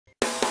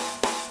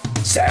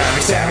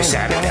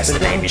Savi, that's the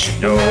name you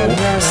should know.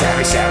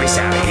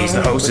 Savi, he's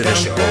the host of the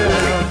show.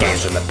 With the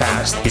games from the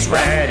past, he's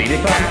ready to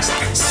cast.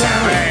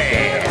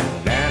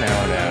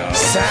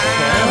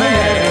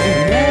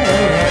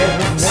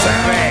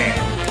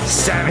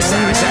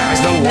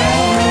 Savi's the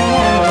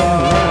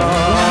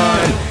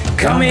one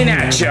coming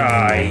at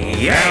ya,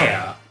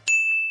 yeah!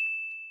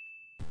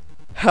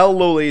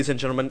 Hello ladies and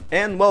gentlemen,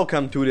 and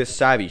welcome to the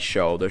Savi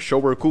Show, the show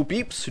where cool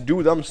peeps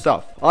do dumb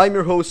stuff. I'm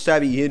your host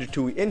Savi, here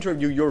to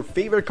interview your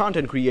favorite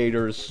content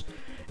creators.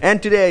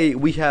 And today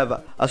we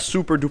have a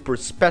super duper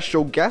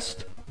special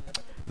guest.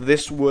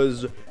 This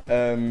was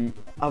a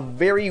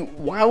very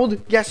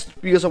wild guest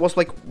because I was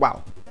like,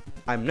 wow,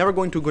 I'm never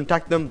going to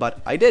contact them,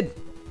 but I did.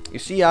 You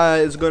see,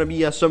 it's gonna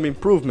be some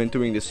improvement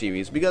during the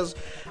series, because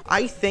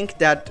I think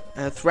that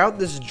throughout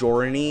this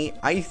journey,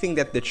 I think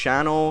that the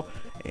channel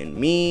and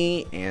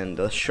me and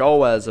the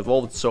show has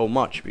evolved so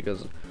much,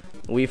 because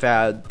we've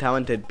had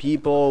talented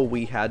people,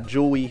 we had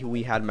Julie,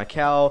 we had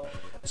Mikkel,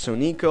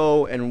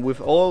 Soniko, and with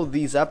all of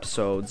these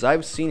episodes,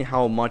 I've seen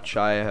how much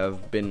I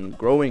have been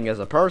growing as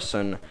a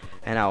person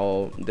and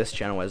how this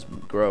channel has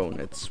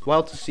grown. It's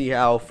wild to see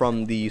how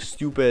from the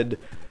stupid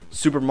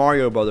Super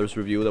Mario Brothers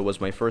review that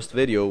was my first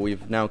video,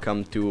 we've now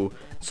come to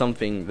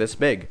something this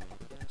big.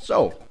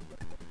 So,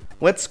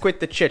 let's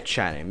quit the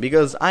chit-chatting,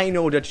 because I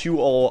know that you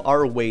all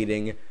are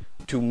waiting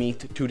to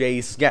meet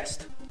today's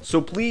guest.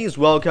 So please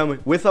welcome,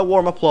 with a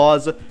warm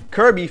applause,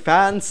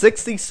 KirbyFan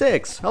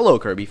 66. Hello,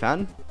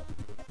 KirbyFan.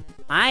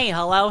 Hi,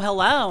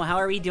 hello. How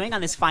are we doing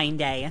on this fine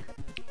day?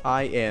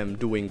 I am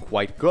doing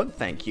quite good,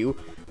 thank you.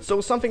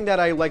 So something that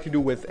I like to do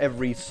with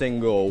every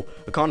single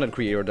content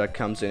creator that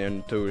comes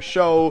into the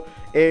show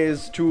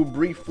is to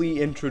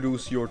briefly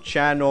introduce your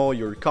channel,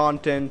 your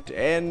content,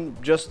 and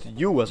just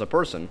you as a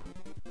person.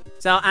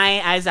 So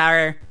as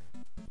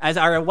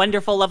our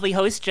wonderful, lovely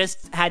host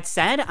just had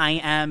said,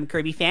 I am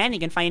KirbyFan. You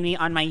can find me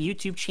on my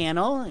YouTube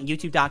channel,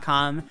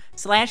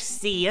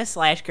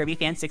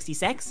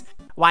 youtube.com/c/KirbyFan66.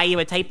 Why you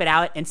would type it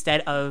out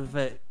instead of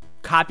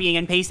copying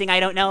and pasting,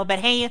 I don't know, but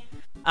hey,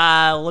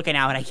 looking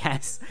out, I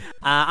guess.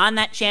 On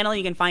that channel,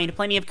 you can find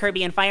plenty of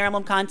Kirby and Fire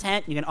Emblem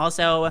content. You can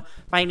also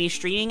find me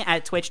streaming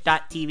at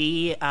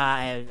twitch.tv.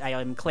 I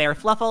am Klaire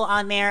Fluffle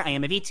on there. I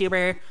am a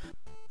VTuber.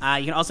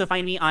 You can also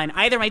find me on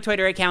either my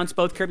Twitter accounts,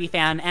 both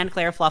KirbyFan and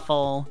Klaire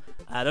Fluffle.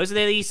 Those are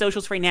the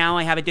socials for now.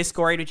 I have a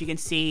Discord, which you can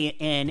see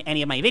in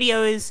any of my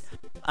videos.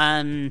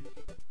 And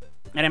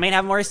I might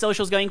have more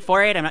socials going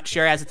for it. I'm not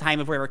sure as the time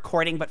of we're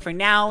recording, but for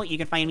now, you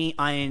can find me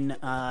on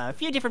a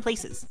few different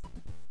places.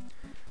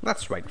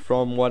 That's right.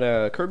 From what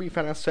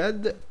KirbyFan has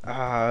said,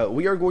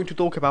 we are going to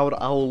talk about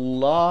a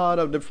lot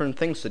of different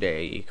things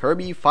today.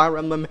 Kirby, Fire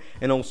Emblem,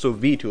 and also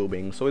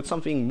VTubing. So it's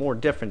something more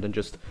different than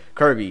just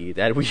Kirby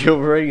that we've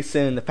already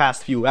seen in the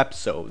past few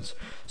episodes.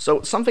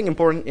 So something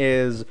important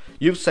is,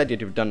 you've said that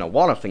you've done a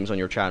lot of things on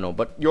your channel,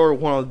 but you're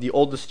one of the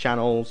oldest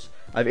channels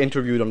I've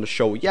interviewed on the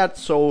show yet.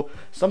 So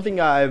something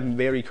I'm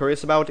very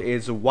curious about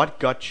is what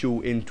got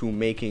you into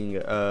making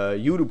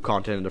YouTube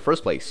content in the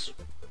first place?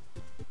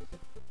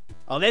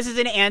 Well, this is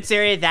an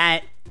answer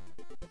that,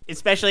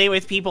 especially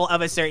with people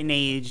of a certain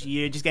age,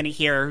 you're just going to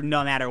hear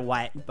no matter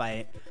what.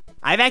 But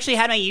I've actually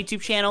had my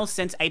YouTube channel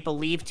since, I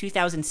believe,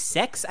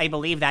 2006. I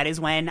believe that is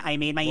when I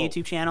made my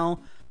YouTube channel.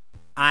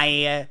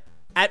 For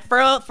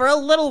a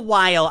little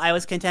while, I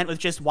was content with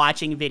just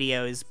watching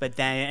videos. But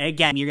then,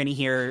 again, you're going to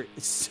hear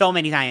so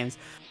many times.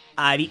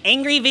 The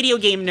angry video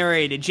game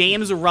nerd,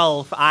 James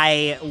Rolfe.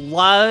 I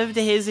loved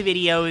his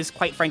videos.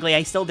 Quite frankly,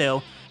 I still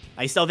do.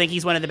 I still think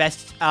he's one of the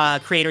best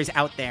creators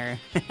out there.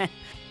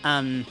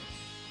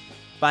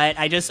 But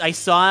I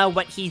saw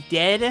what he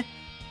did,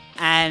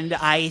 and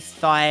I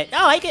thought,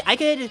 oh, I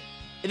could.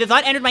 The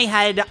thought entered my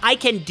head, I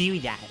can do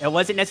that. It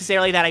wasn't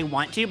necessarily that I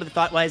want to, but the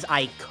thought was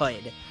I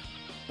could.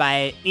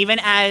 But even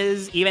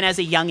as a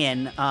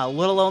youngin',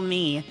 little old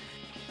me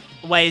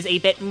was a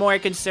bit more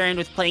concerned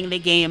with playing the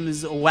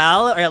games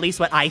well, or at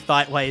least what I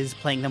thought was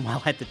playing them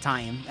well at the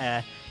time.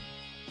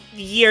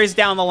 Years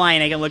down the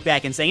line, I can look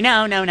back and say,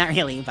 no, not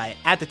really. But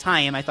at the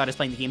time, I thought I was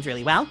playing the games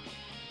really well.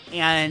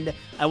 And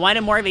I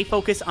wanted more of a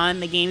focus on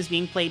the games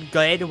being played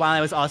good while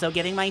I was also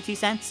giving my 2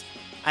 cents.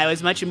 I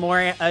was much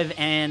more of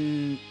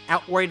an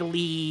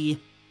outwardly,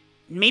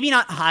 maybe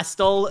not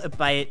hostile,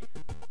 but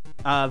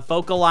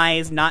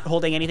vocalized, not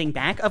holding anything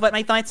back of what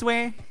my thoughts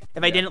were.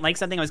 If I didn't like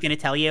something, I was going to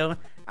tell you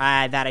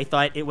that I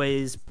thought it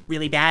was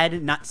really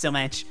bad, not so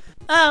much,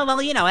 oh,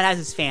 well, you know, it has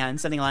its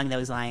fans, something along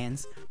those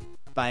lines.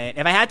 But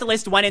if I had to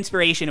list one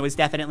inspiration, it was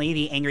definitely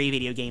the angry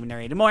video game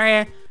nerd.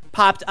 More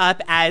popped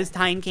up as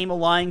time came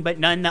along, but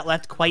none that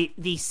left quite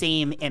the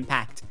same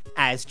impact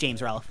as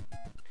James Rolfe.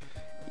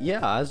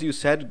 Yeah, as you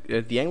said,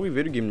 the Angry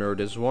Video Game Nerd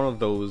is one of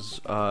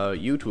those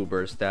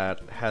YouTubers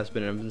that has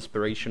been an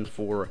inspiration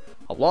for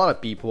a lot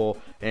of people,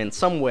 and in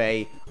some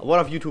way, a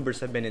lot of YouTubers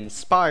have been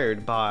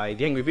inspired by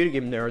the Angry Video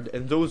Game Nerd,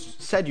 and those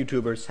said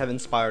YouTubers have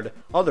inspired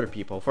other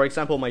people. For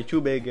example, my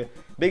two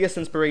biggest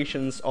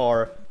inspirations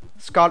are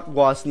Scott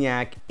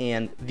Wozniak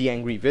and the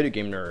Angry Video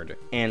Game Nerd.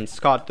 And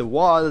Scott the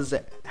Woz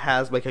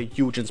has like a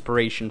huge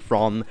inspiration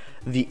from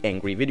the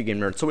Angry Video Game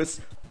Nerd. So it's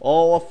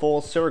all a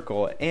full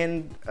circle.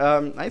 And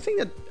I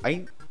think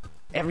that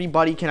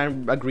everybody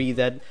can agree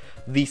that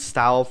the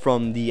style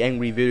from the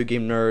Angry Video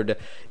Game Nerd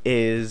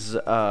is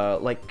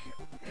like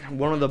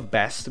one of the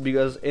best,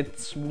 because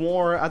it's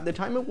more, at the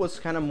time it was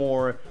kind of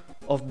more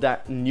of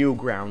that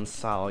Newgrounds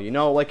style, you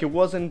know, like it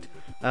wasn't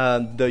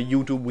the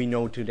YouTube we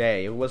know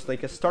today. It was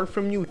like a start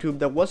from YouTube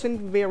that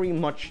wasn't very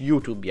much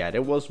YouTube yet.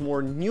 It was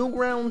more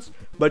Newgrounds,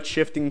 but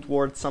shifting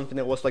towards something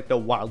that was like the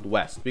Wild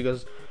West,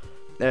 because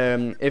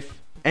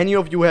if any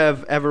of you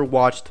have ever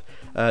watched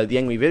the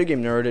Angry Video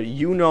Game Nerd,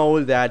 you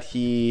know that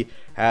he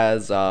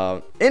has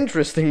an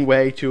interesting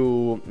way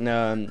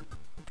to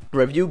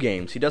review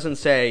games. He doesn't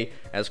say,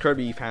 as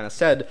KirbyFan has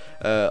said,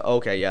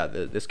 okay, yeah,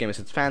 this game is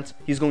its fans.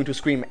 He's going to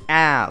scream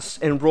ass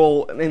and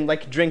roll and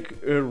like drink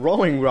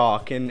Rolling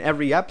Rock in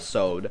every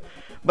episode.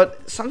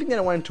 But something that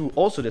I wanted to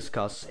also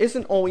discuss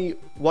isn't only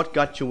what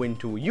got you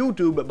into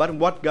YouTube, but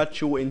what got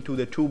you into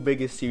the two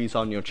biggest series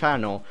on your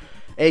channel,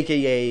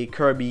 aka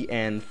Kirby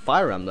and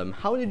Fire Emblem.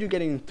 How did you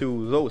get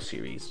into those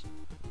series?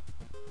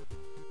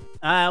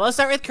 Let's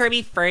start with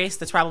Kirby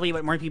first. That's probably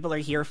what more people are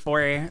here for,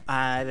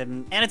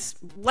 and it's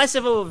less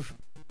of a...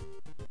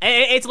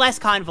 It's less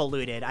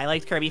convoluted. I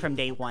liked Kirby from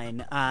day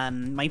one.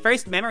 My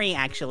first memory,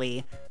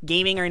 actually,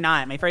 gaming or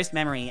not, my first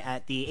memory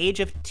at the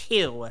age of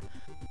 2,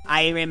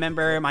 I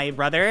remember my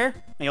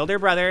older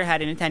brother,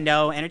 had a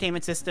Nintendo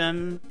Entertainment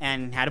System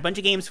and had a bunch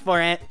of games for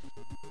it.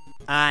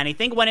 And I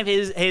think one of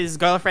his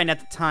girlfriend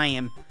at the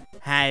time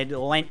had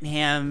lent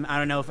him, I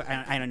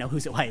don't know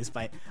whose it was,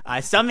 but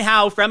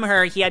somehow from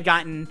her he had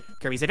gotten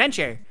Kirby's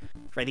Adventure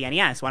for the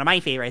NES, one of my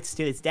favorites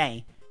to this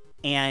day.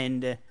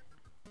 And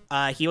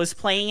he was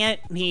playing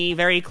it. He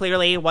very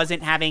clearly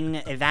wasn't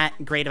having that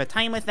great of a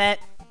time with it.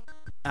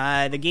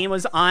 The game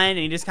was on and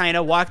he just kind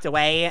of walked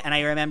away, and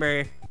I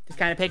remember just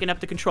kind of picking up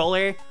the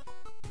controller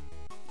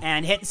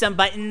and hitting some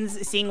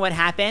buttons, seeing what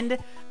happened,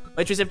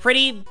 which was a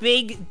pretty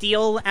big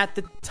deal at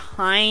the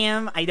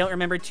time. I don't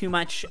remember too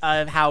much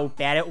of how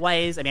bad it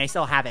was. I mean, I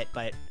still have it,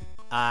 but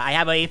I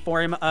have a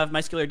form of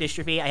muscular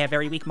dystrophy. I have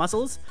very weak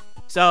muscles.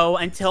 So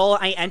until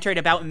I entered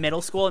about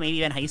middle school, maybe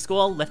even high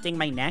school, lifting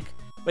my neck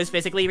was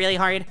physically really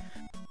hard.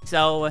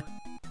 So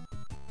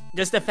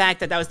just the fact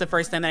that that was the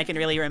first time that I can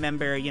really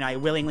remember, you know, I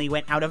willingly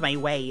went out of my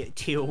way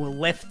to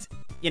lift,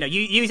 you know,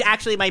 use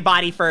actually my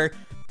body for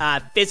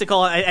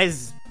physical,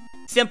 as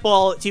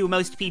simple to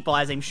most people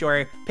as I'm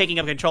sure picking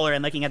up a controller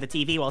and looking at the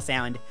TV will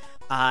sound.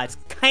 It's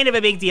kind of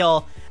a big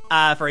deal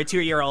for a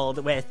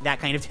 2-year-old with that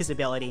kind of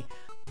disability.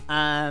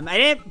 I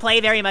didn't play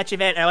very much of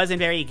it. I wasn't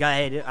very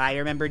good. I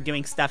remember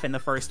doing stuff in the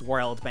first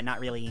world, but not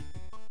really,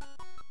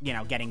 you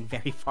know, getting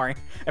very far.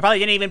 I probably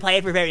didn't even play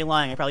it for very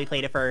long. I probably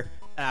played it for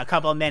a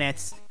couple of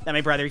minutes. Then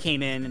my brother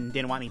came in and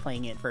didn't want me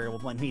playing it for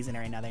one reason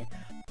or another.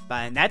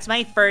 But that's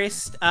my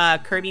first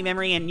Kirby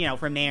memory, and, you know,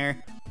 from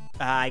there,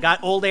 I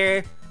got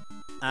older.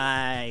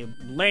 I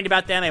learned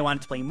about them. I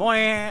wanted to play more.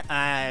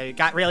 I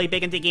got really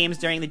big into games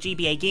during the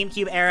GBA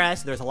GameCube era,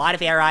 so there was a lot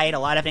of Air Ride, a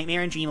lot of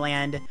Nightmare in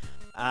Dreamland.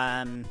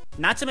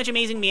 Not so much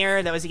Amazing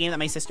Mirror. That was a game that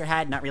my sister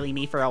had, not really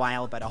me for a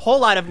while, but a whole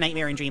lot of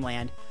Nightmare in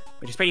Dreamland,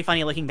 which is pretty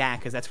funny looking back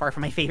because that's far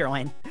from my favorite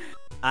one.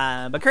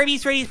 But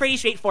Kirby's pretty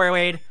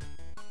straightforward.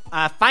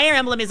 Fire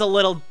Emblem is a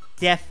little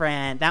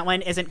different. That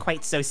one isn't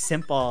quite so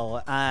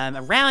simple.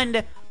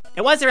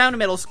 It was around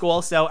middle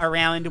school, so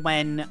around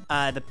when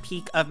the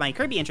peak of my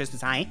Kirby interest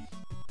was high,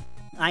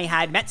 I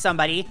had met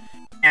somebody,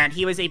 and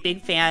he was a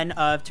big fan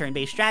of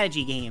turn-based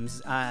strategy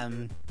games,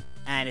 and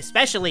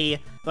especially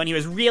the one he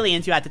was really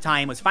into at the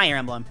time was Fire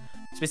Emblem,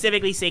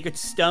 specifically Sacred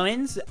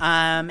Stones,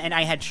 and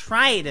I had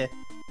tried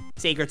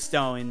Sacred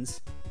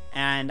Stones,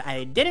 and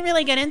I didn't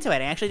really get into it.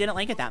 I actually didn't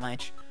like it that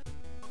much.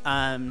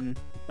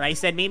 But I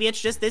said, maybe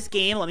it's just this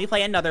game, let me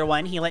play another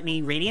one. He let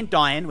me Radiant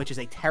Dawn, which is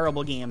a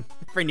terrible game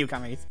for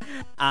newcomers.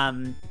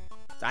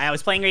 So I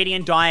was playing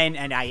Radiant Dawn,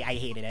 and I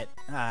hated it.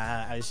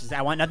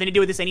 I want nothing to do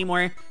with this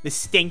anymore. This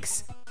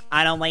stinks.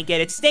 I don't like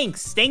it. It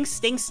stinks.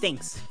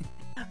 Stinks.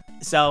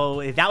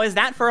 So that was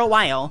that for a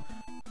while.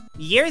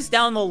 Years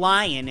down the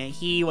line,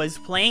 he was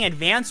playing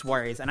Advance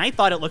Wars, and I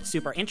thought it looked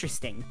super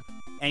interesting.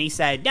 And he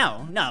said,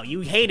 no,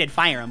 you hated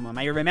Fire Emblem.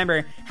 I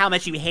remember how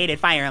much you hated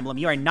Fire Emblem.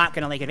 You are not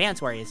going to like Advance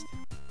Wars.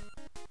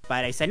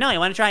 But I said, no, I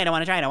want to try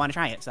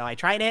it. So I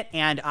tried it,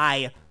 and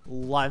I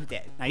loved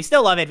it. I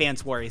still love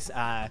Advance Wars.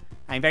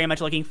 I'm very much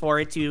looking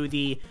forward to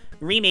the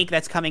remake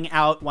that's coming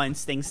out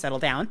once things settle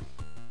down.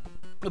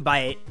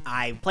 But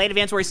I played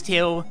Advance Wars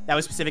 2. That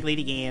was specifically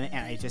the game,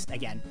 and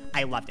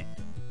I loved it.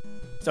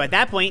 So at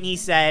that point, he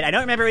said, I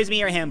don't remember if it was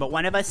me or him, but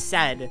one of us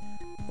said,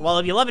 well,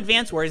 if you love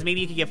Advance Wars,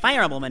 maybe you could give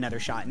Fire Emblem another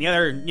shot. And the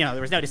other,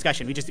 there was no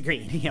discussion. We just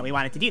agreed. We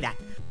wanted to do that.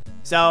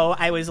 So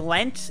I was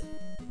lent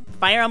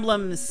Fire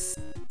Emblem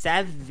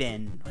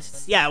 7.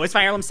 Yeah, it was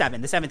Fire Emblem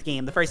 7, the 7th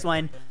game, the first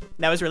one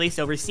that was released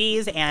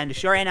overseas, and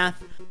sure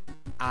enough,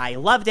 I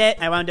loved it.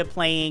 I wound up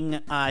playing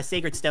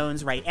Sacred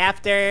Stones right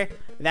after.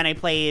 Then I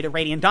played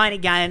Radiant Dawn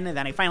again.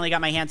 Then I finally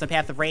got my hands on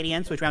Path of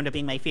Radiance, which wound up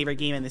being my favorite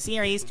game in the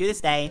series to this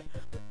day.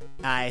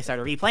 I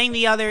started replaying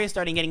the others,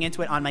 starting getting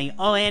into it on my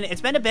own.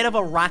 It's been a bit of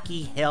a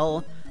rocky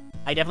hill.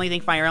 I definitely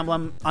think Fire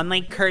Emblem,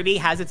 unlike Kirby,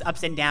 has its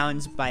ups and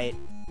downs, but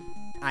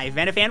I've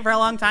been a fan for a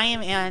long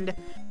time, and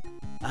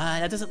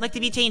that doesn't look to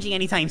be changing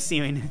anytime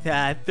soon.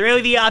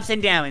 Through the ups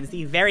and downs,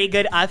 the very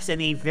good ups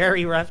and the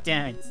very rough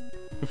downs.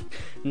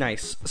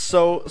 Nice.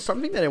 So,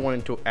 something that I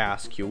wanted to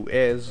ask you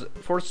is,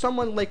 for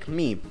someone like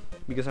me,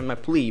 because I'm a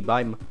plebe,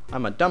 I'm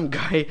a dumb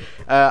guy,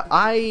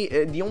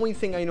 the only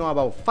thing I know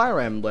about Fire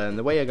Emblem,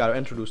 the way I got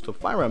introduced to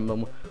Fire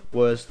Emblem,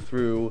 was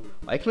through,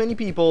 like many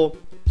people,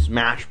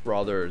 Smash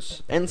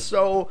Brothers. And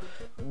so,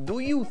 do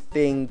you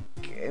think,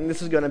 and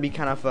this is gonna be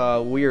kind of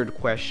a weird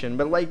question,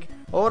 but like,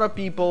 a lot of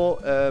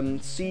people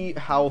see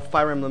how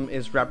Fire Emblem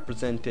is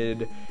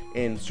represented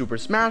in Super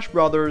Smash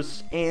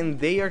Brothers, and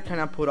they are kind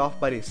of put off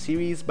by the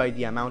series, by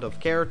the amount of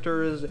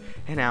characters,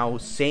 and how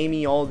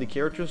samey all the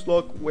characters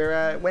look,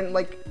 where when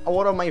like a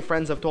lot of my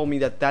friends have told me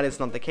that that is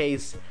not the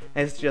case,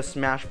 and it's just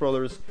Smash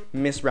Brothers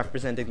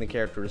misrepresenting the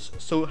characters.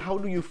 So how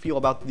do you feel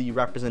about the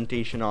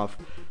representation of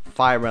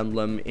Fire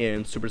Emblem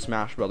in Super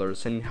Smash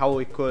Brothers, and how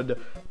it could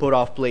put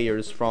off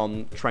players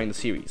from trying the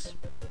series?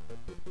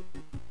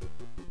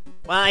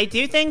 Well, I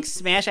do think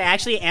Smash, I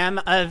actually am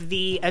of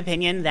the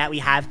opinion that we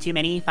have too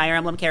many Fire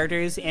Emblem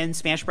characters in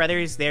Smash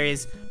Brothers. There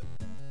is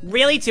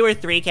really 2 or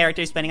 3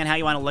 characters, depending on how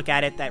you want to look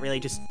at it, that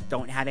really just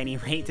don't have any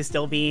right to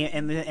still be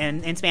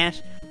in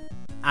Smash.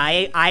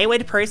 I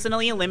would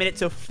personally limit it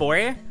to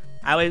 4.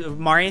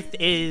 Marth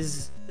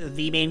is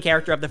the main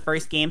character of the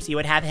first game, so you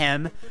would have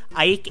him.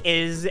 Ike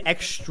is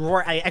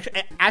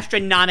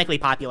astronomically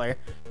popular,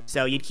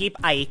 so you'd keep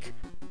Ike.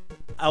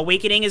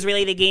 Awakening is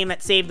really the game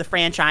that saved the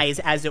franchise,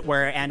 as it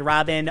were, and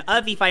Robin,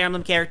 of the Fire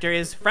Emblem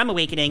characters from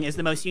Awakening, is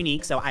the most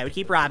unique, so I would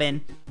keep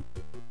Robin.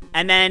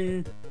 And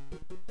then,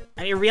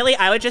 I mean, really,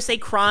 I would just say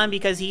Chrom,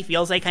 because he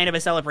feels like kind of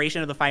a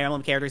celebration of the Fire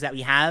Emblem characters that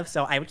we have,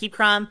 so I would keep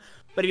Chrom.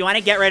 But if you want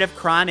to get rid of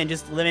Chrom and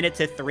just limit it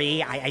to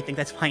 3, I think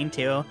that's fine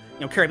too. You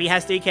know, Kirby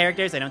has 3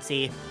 characters. I don't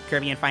see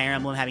Kirby and Fire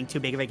Emblem having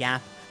too big of a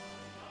gap.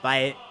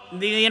 But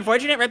the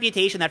unfortunate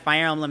reputation that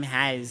Fire Emblem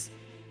has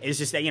is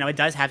just that, you know, it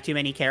does have too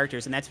many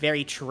characters, and that's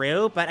very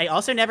true, but I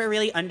also never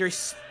really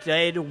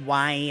understood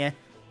why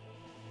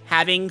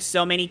having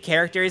so many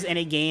characters in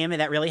a game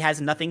that really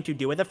has nothing to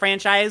do with the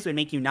franchise would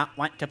make you not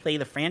want to play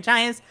the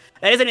franchise.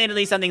 That is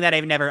admittedly something that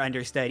I've never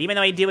understood. Even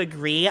though I do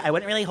agree, I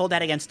wouldn't really hold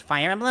that against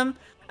Fire Emblem.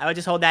 I would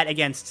just hold that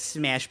against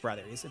Smash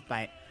Brothers.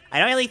 But I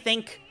don't really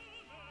think,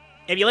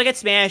 if you look at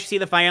Smash, see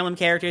the Fire Emblem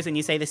characters, and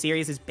you say the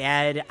series is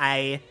bad,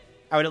 I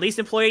would at least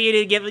implore you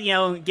to give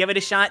it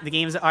a shot. The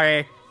games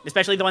are,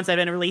 especially the ones that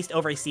have been released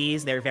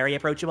overseas, they're very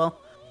approachable.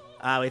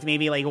 With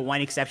maybe like one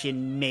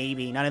exception,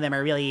 maybe. None of them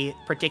are really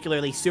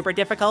particularly super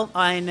difficult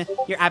on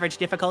your average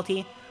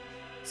difficulty.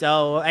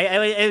 So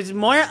it was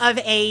more of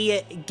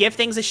a give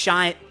things a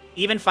shot.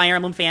 Even Fire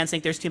Emblem fans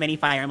think there's too many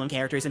Fire Emblem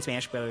characters in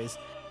Smash Bros.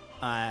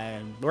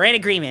 We're in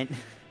agreement.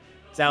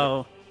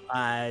 So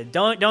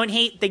don't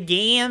hate the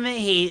game,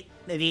 hate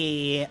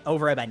the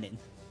overabundance,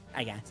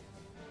 I guess.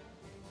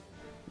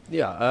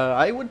 Yeah,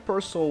 I would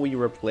personally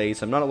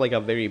replace, I'm not like a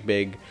very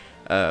big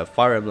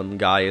Fire Emblem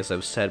guy, as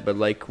I've said, but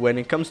like when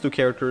it comes to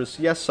characters,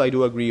 yes, I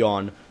do agree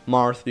on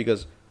Marth,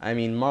 because, I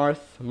mean,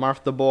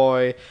 Marth the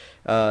boy,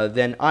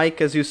 then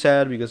Ike, as you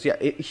said, because,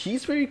 yeah,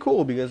 he's very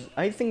cool, because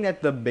I think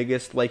that the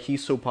biggest, like,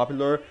 he's so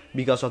popular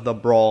because of the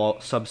Brawl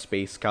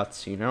Subspace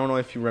cutscene. I don't know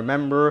if you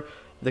remember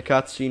the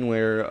cutscene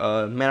where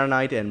Meta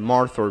Knight and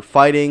Marth are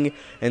fighting,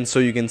 and so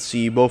you can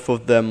see both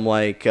of them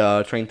like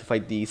trying to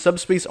fight the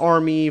subspace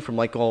army from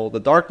like all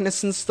the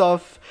darkness and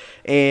stuff,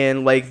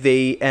 and like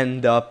they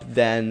end up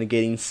then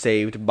getting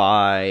saved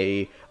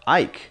by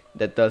Ike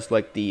that does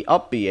like the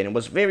up B, and it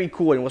was very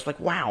cool, and it was like,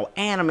 wow,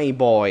 anime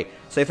boy.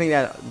 So I think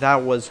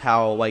that was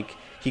how like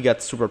he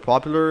got super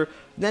popular.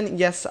 Then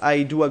yes,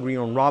 I do agree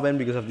on Robin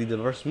because of the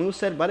diverse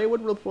moveset, but I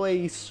would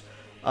replace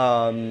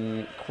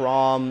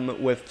Chrom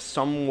with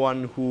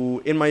someone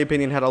who, in my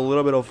opinion, had a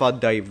little bit of a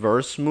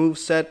diverse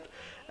moveset,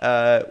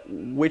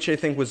 which I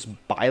think was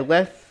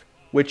Byleth,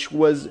 which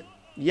was,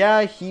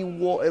 yeah, he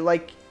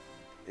like,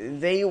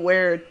 they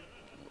were,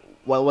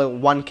 well,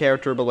 one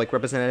character, but like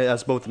represented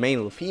as both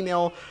male and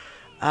female.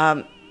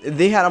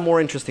 They had a more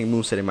interesting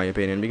moveset, in my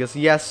opinion, because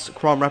yes,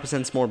 Chrom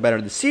represents more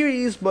better the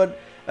series, but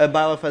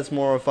Byleth has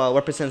more of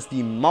represents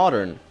the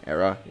modern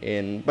era.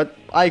 But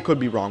I could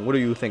be wrong. What do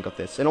you think of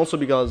this? And also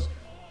because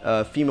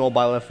female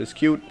Byleth is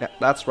cute.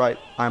 That's right,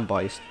 I'm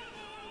biased.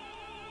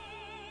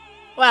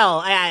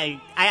 Well,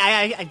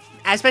 I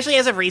especially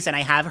as of recent,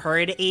 I have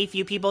heard a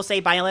few people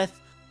say Byleth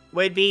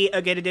would be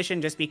a good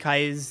addition, just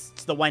because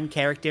it's the one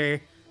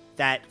character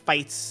that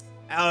fights.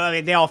 I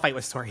mean, they all fight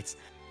with swords,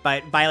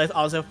 but Byleth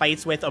also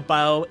fights with a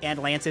bow and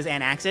lances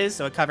and axes,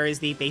 so it covers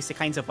the basic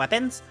kinds of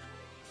weapons.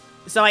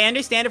 So I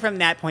understand it from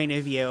that point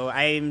of view.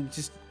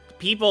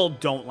 People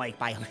don't like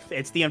Byleth.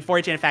 It's the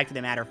unfortunate fact of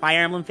the matter.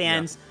 Fire Emblem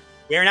fans,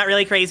 they're not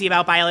really crazy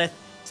about Byleth.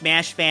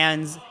 Smash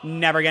fans,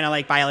 never gonna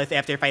like Byleth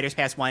after Fighters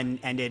Pass 1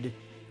 ended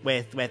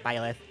with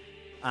Byleth.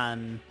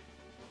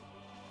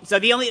 So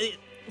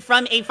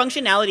from a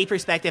functionality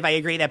perspective, I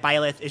agree that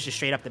Byleth is just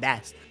straight up the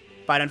best.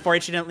 But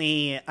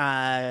unfortunately,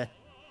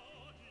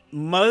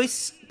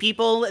 most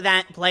people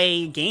that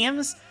play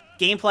games,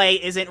 gameplay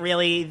isn't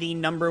really the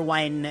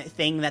 #1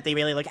 thing that they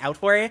really look out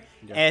for.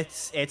 Yeah.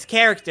 It's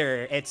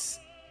character, it's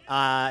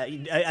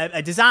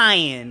a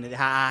design,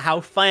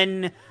 how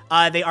fun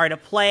they are to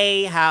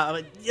play,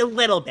 a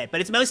little bit,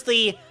 but it's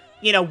mostly,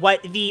 you know,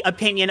 what the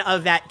opinion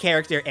of that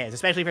character is,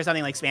 especially for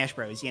something like Smash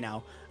Bros. You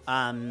know,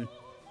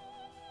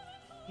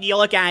 you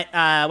look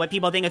at what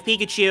people think of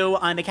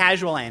Pikachu on the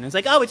casual end. It's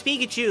like, oh, it's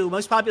Pikachu,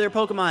 most popular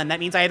Pokemon. That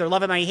means I either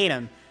love him or I hate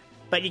him.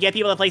 But you get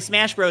people that play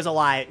Smash Bros. A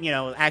lot, you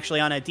know, actually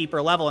on a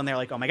deeper level, and they're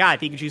like, oh my god,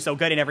 Pikachu's so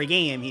good in every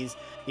game. He's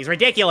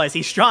ridiculous.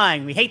 He's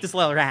strong. We hate this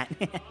little rat.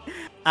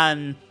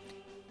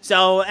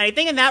 So I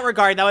think in that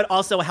regard, that would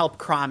also help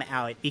Chrom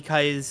out,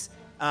 because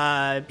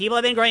people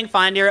have been growing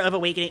fonder of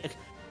Awakening,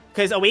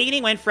 because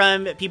Awakening went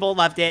from people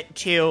loved it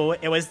to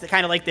it was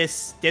kind of like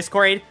this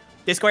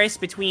discourse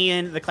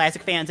between the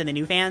classic fans and the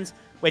new fans,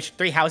 which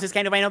Three Houses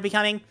kind of might end up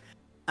becoming.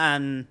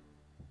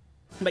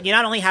 But you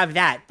not only have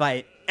that,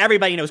 but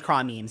everybody knows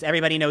Chrom memes.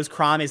 Everybody knows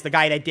Chrom is the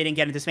guy that didn't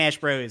get into Smash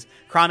Bros.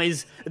 Chrom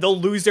is the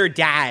loser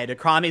dad.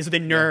 Chrom is the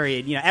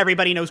nerd. You know,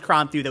 everybody knows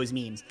Chrom through those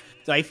memes.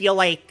 So I feel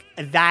like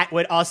that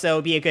would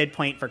also be a good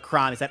point for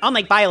Chrom, is that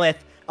unlike Byleth,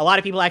 a lot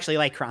of people actually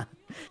like Chrom.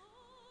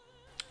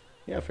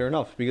 Yeah, fair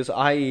enough, because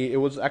it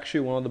was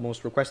actually one of the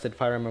most requested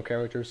Fire Emblem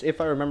characters, if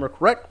I remember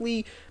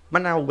correctly.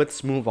 But now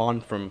let's move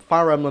on from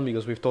Fire Emblem,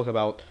 because we've talked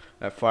about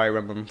Fire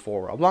Emblem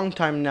for a long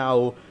time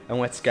now, and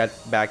let's get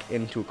back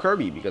into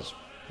Kirby, because,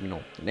 you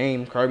know, the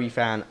name,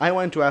 KirbyFan. I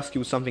wanted to ask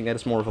you something that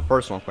is more of a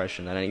personal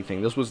question than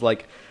anything. This was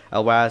like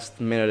a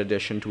last-minute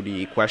addition to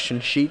the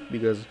question sheet,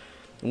 because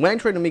when I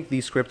try to make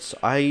these scripts,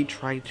 I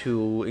try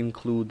to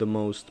include the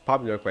most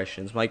popular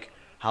questions, like,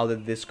 how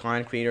did this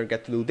content creator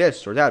get to do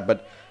this or that?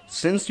 But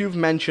since you've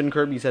mentioned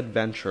Kirby's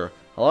Adventure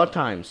a lot of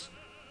times,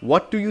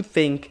 what do you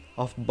think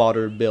of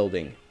butter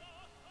building?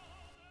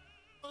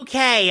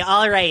 Okay,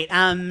 alright,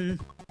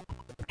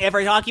 if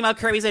we're talking about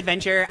Kirby's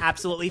Adventure,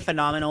 absolutely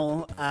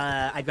phenomenal.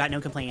 I've got no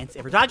complaints.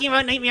 If we're talking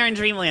about Nightmare in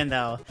Dreamland,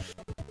 though,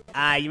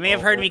 you may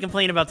have heard me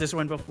complain about this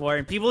one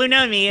before. People who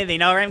know me, they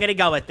know where I'm gonna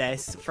go with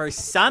this. For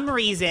some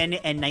reason,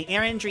 in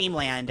Nightmare in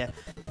Dreamland,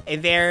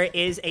 there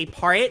is a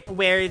part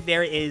where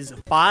there is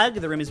fog.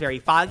 The room is very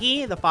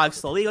foggy. The fog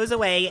slowly goes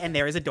away, and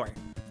there is a door.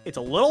 It's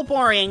a little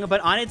boring, but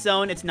on its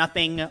own, it's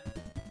nothing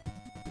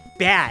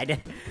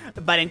bad.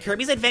 But in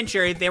Kirby's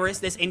Adventure, there was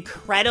this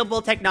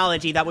incredible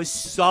technology that was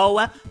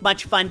so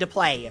much fun to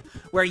play,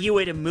 where you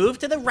would move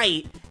to the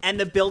right, and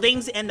the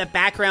buildings in the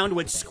background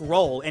would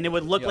scroll, and it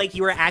would look like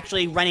you were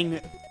actually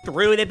running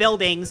through the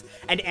buildings,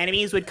 and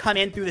enemies would come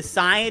in through the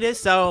side,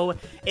 so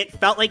it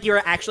felt like you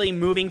were actually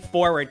moving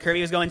forward. Kirby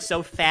was going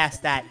so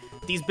fast that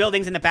these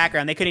buildings in the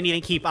background, they couldn't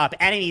even keep up.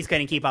 Enemies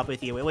couldn't keep up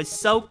with you. It was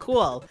so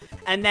cool.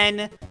 And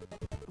then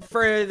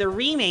for the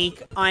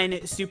remake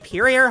on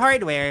superior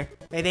hardware,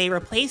 they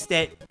replaced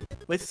it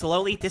with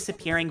slowly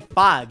disappearing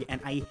fog, and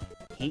I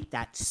hate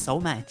that so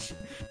much.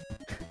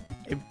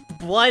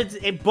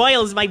 It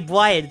boils my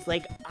blood. It's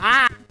like,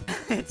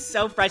 it's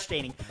so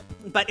frustrating.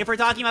 But if we're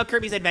talking about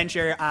Kirby's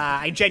Adventure,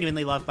 I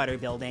genuinely love butter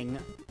building.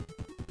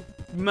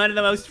 One of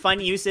the most fun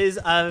uses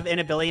of an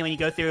ability when you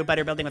go through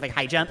butter building with like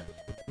high jump.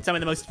 It's some of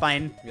the most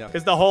fun,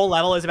 because the whole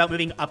level is about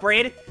moving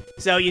upward.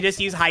 So you just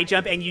use high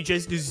jump and you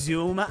just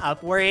zoom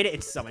upward.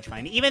 It's so much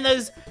fun. Even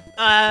those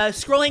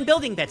scrolling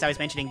building bits I was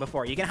mentioning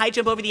before. You can high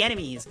jump over the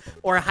enemies,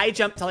 or high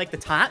jump to like the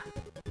top,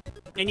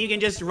 and you can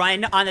just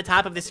run on the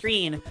top of the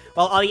screen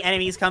while all the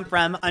enemies come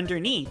from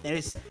underneath.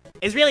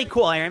 It's really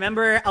cool. I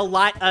remember a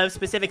lot of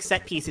specific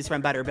set pieces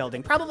from butter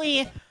building.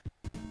 Probably,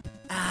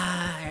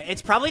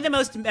 it's probably the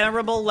most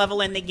memorable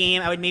level in the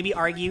game. I would maybe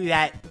argue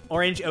that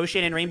Orange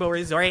Ocean and Rainbow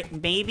Resort,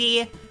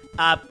 maybe.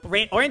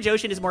 Orange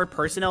Ocean is more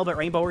personal, but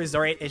Rainbow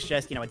Resort is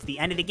just, you know, it's the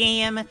end of the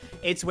game.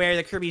 It's where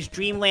the Kirby's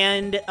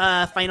Dreamland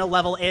final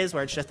level is,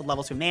 where it's just the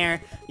levels from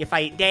there. You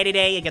fight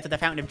Dedede, you get to the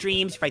Fountain of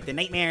Dreams, you fight the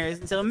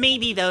Nightmares, so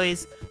maybe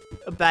those.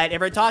 But if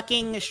we're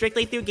talking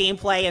strictly through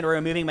gameplay and we're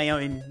removing my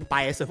own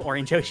bias of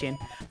Orange Ocean,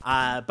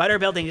 butter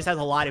building just has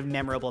a lot of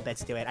memorable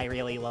bits to it. I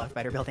really love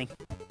butter building.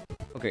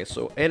 Okay,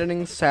 so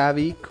editing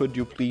savvy, could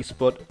you please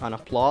put an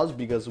applause,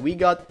 because we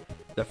got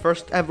the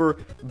first ever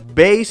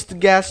based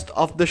guest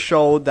of the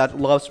show that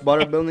loves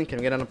butter building. Can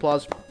we get an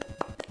applause?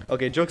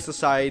 Okay, jokes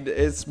aside,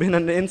 it's been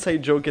an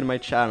inside joke in my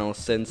channel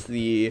since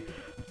the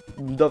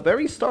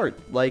very start,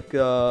 like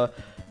that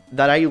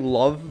I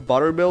love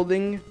butter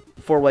building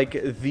for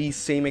like the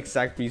same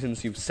exact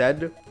reasons you've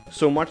said.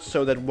 So much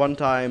so that one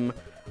time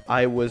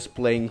I was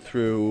playing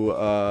through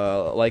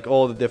like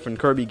all the different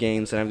Kirby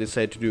games, and I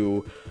decided to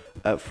do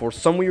for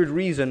some weird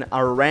reason,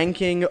 a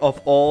ranking of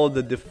all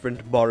the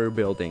different butter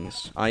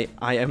buildings. I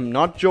am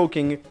not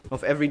joking,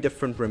 of every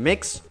different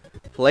remix,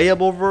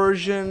 playable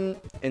version,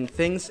 and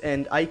things,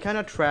 and I kind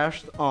of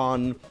trashed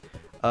on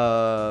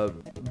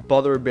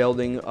butter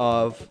building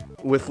of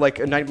with like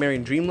a Nightmare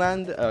in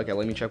Dreamland. Okay,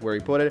 let me check where he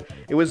put it.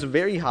 It was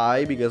very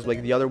high because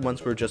like the other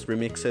ones were just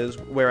remixes,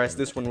 whereas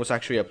this one was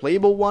actually a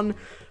playable one.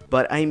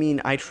 But I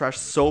mean, I trashed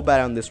so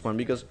bad on this one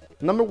because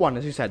number one,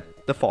 as you said,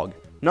 the fog.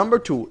 Number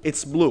two,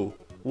 it's blue.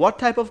 What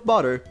type of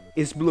butter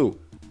is blue?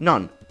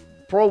 None.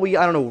 Probably,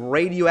 I don't know,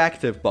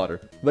 radioactive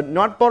butter, but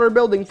not butter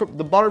building from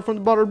the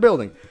butter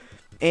building.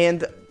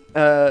 And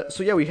so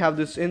yeah, we have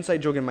this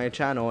inside joke in my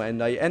channel,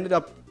 and I ended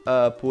up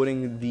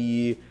putting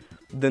the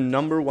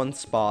number one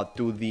spot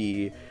to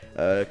the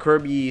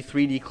Kirby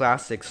 3D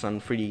Classics on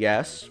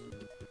 3DS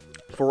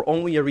for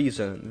only a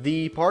reason.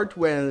 The part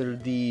where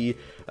the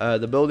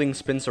building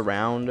spins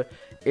around,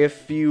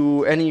 if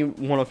any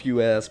one of you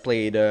has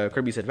played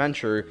Kirby's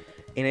Adventure,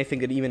 and I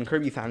think that even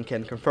KirbyFan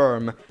can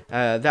confirm,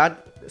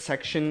 that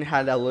section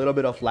had a little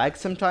bit of lag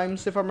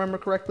sometimes, if I remember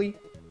correctly.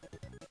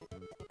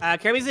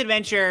 Kirby's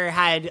Adventure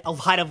had a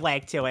lot of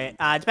lag to it.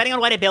 Depending on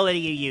what ability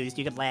you used,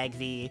 you could lag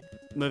the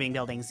moving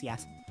buildings,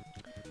 yes.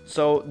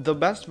 So, the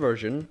best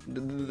version,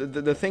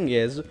 the thing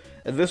is,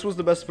 this was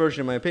the best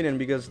version in my opinion,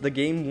 because the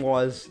game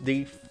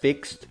they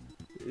fixed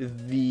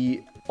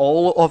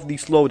all of the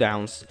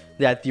slowdowns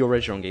that the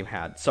original game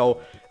had.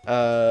 So,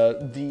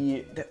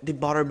 the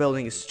butter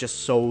building is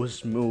just so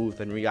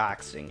smooth and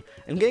relaxing.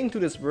 And getting to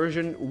this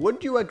version,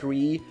 would you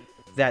agree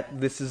that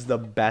this is the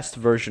best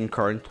version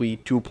currently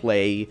to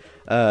play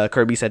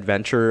Kirby's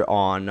Adventure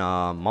on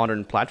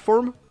modern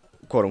platform?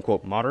 Quote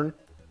unquote modern?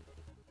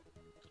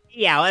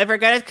 Yeah, well, if we're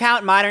gonna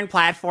count modern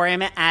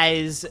platform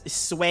as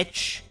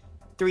Switch,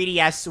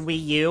 3DS,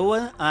 Wii U,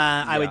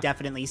 I would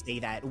definitely say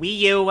that. Wii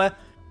U,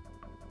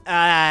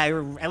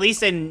 at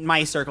least in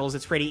my circles,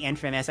 it's pretty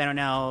infamous. I don't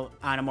know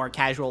on a more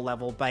casual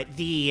level, but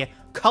the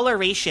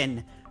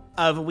coloration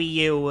of Wii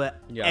U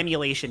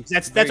emulation,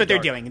 that's what they're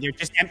doing.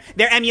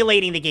 They're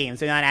emulating the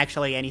games. They're not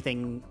actually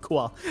anything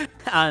cool.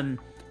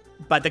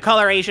 But the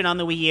coloration on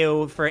the Wii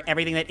U for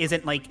everything that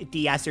isn't like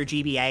DS or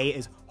GBA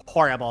is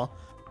horrible.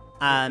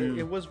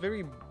 It was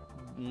very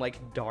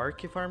like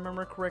dark, if I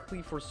remember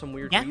correctly, for some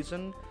weird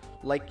reason.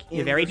 Like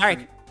very dark.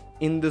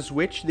 In the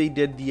Switch, they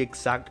did the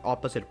exact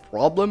opposite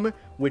problem,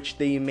 which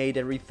they made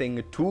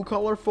everything too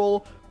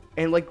colorful.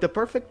 And like the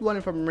perfect one,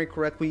 if I remember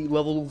correctly,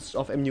 levels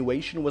of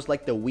emulation was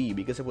like the Wii,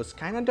 because it was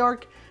kind of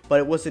dark, but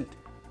it wasn't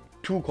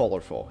too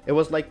colorful. It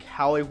was like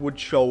how it would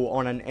show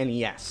on an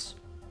NES.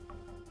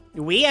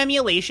 Wii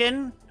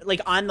emulation,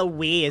 like on the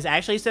Wii, is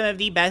actually some of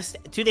the best,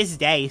 to this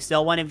day,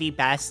 still one of the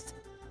best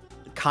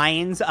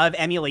kinds of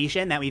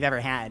emulation that we've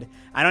ever had.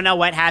 I don't know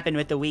what happened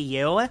with the Wii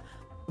U,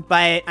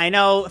 but I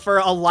know for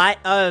a lot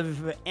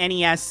of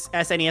NES,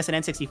 SNES,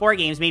 and N64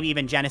 games, maybe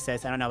even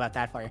Genesis, I don't know about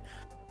that far,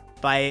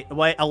 but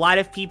what a lot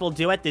of people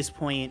do at this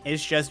point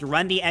is just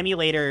run the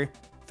emulator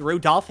through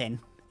Dolphin.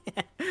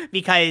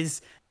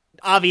 Because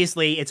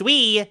obviously it's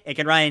Wii, it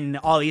can run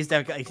all these,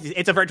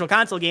 it's a virtual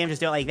console game, just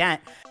do it like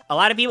that. A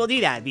lot of people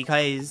do that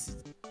because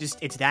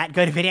it's that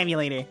good of an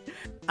emulator.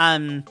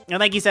 And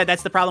like you said,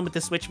 that's the problem with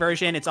the Switch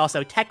version. It's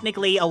also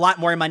technically a lot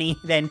more money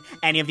than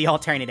any of the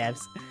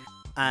alternatives.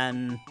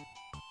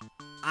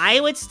 I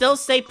would still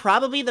say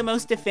probably the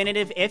most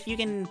definitive if you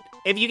can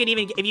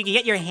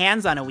get your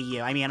hands on a Wii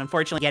U. I mean,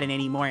 unfortunately, get it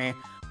anymore,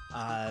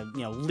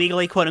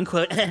 legally, quote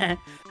unquote.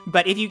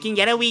 But if you can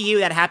get a Wii U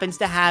that happens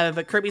to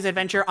have Kirby's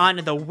Adventure on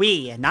the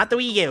Wii, not the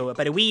Wii U,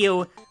 but a Wii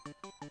U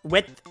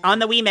on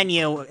the Wii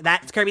menu,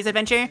 that's Kirby's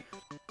Adventure.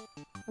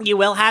 You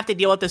will have to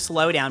deal with the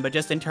slowdown, but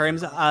just in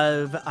terms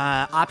of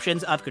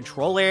options of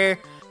controller,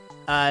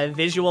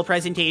 visual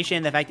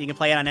presentation, the fact that you can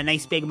play it on a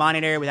nice big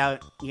monitor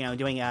without,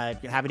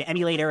 having to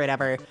emulate or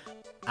whatever,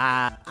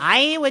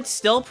 I would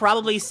still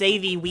probably say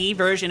the Wii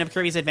version of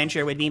Kirby's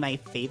Adventure would be my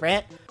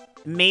favorite.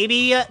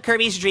 Maybe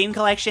Kirby's Dream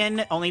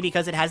Collection, only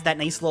because it has that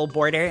nice little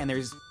border and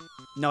there's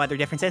no other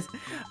differences.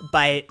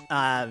 But,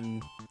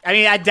 I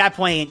mean, at that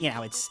point,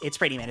 it's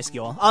pretty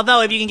minuscule.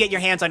 Although, if you can get your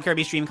hands on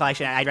Kirby's Dream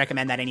Collection, I'd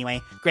recommend that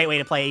anyway. Great way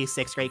to play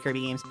 6 great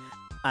Kirby games.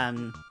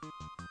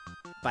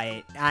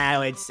 But I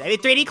would say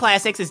 3D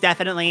Classics is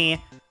definitely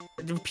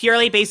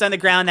purely based on the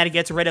ground that it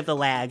gets rid of the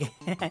lag.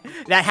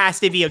 That has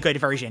to be a good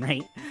version,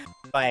 right?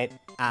 But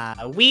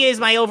Wii is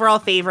my overall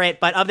favorite,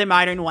 but of the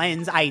modern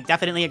ones, I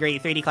definitely agree.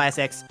 3D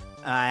Classics,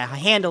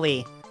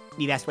 handily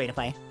the best way to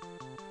play.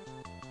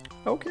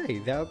 Okay,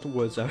 that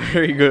was a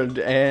very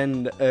good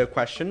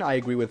question. I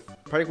agree with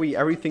practically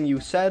everything you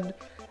said,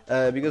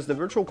 because the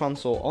Virtual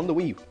Console on the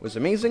Wii was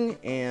amazing,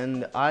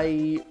 and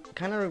I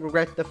kind of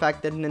regret the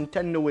fact that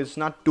Nintendo is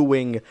not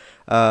doing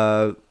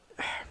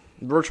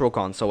Virtual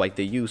Console like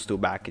they used to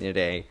back in the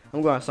day.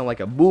 I'm gonna sound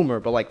like a boomer,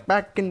 but like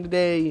back in the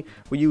day,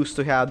 we used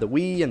to have the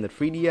Wii and the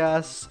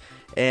 3DS,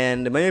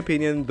 and in my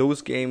opinion,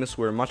 those games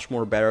were much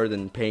more better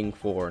than paying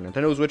for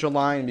Nintendo Switch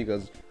Online,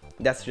 because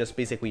that's just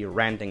basically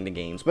renting the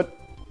games. But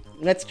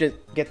let's just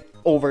get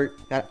over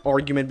that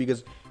argument,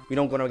 because we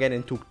don't gonna get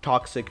into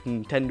toxic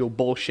Nintendo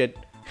bullshit,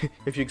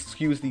 if you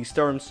excuse these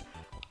terms.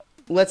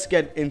 Let's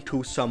get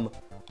into some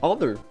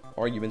other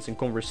arguments and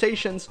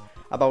conversations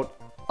about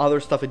other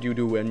stuff that you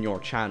do in your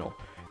channel.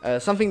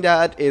 Something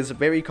that is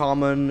very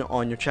common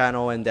on your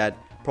channel and that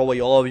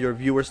probably all of your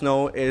viewers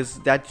know, is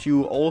that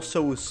you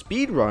also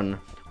speedrun,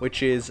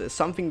 which is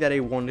something that I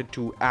wanted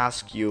to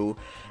ask you.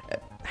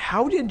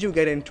 How did you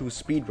get into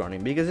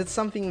speedrunning? Because it's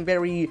something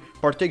very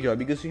particular,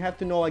 because you have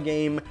to know a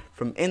game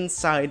from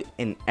inside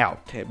and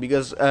out.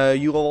 Because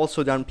you've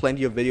also done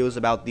plenty of videos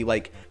about the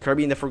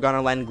Kirby in the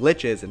Forgotten Land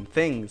glitches and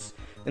things.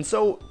 And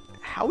so,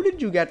 how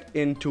did you get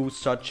into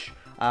such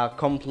a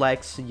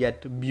complex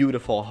yet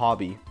beautiful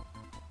hobby?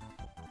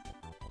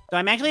 So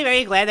I'm actually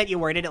very glad that you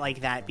worded it like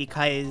that,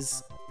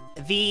 because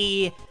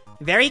the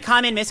very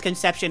common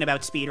misconception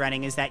about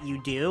speedrunning is that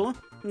you do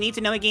need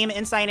to know a game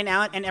inside and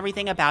out and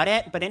everything about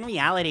it, but in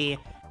reality,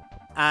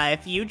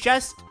 if you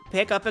just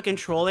pick up a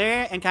controller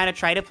and kind of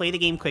try to play the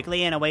game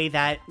quickly in a way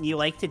that you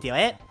like to do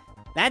it,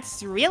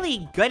 that's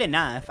really good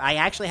enough. I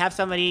actually have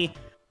somebody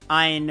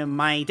on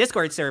my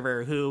Discord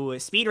server who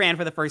speedran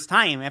for the first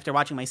time after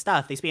watching my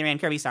stuff. They speedran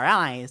Kirby Star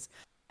Allies,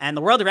 and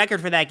the world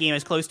record for that game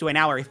is close to 1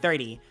 hour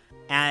 30.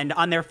 And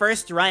on their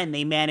first run,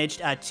 they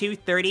managed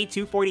 2:30,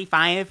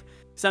 2:45,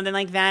 something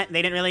like that.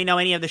 They didn't really know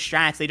any of the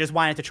strats. They just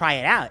wanted to try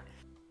it out.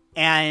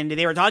 And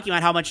they were talking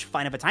about how much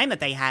fun of a time that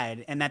they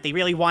had, and that they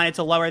really wanted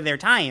to lower their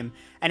time,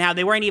 and how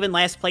they weren't even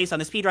last place on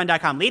the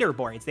speedrun.com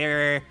leaderboards.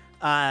 They're,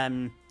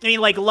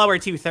 lower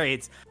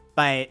 2/3,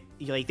 but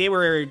they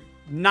were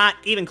not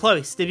even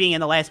close to being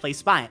in the last place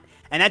spot.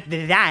 And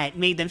that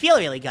made them feel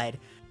really good.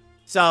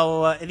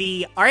 So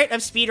the art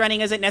of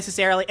speedrunning isn't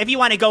necessarily, if you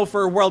want to go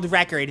for a world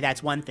record,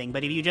 that's one thing.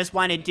 But if you just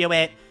want to do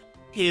it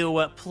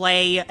to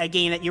play a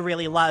game that you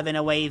really love in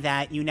a way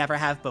that you never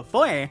have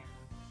before,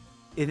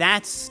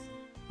 that's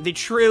the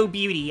true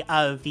beauty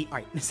of the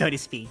art, so to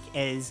speak,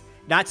 is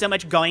not so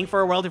much going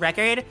for a world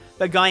record,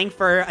 but going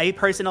for a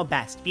personal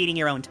best, beating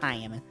your own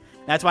time.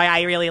 That's why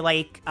I really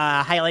like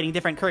highlighting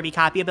different Kirby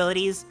copy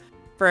abilities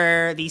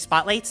for the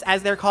spotlights,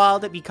 as they're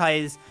called,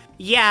 because,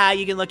 yeah,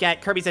 you can look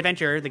at Kirby's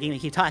Adventure, the game we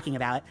keep talking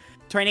about.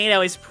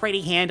 Tornado is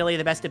pretty handily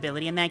the best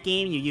ability in that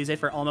game. You use it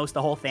for almost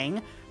the whole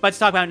thing. But to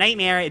talk about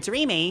Nightmare, its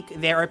remake,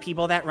 there are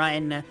people that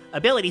run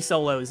ability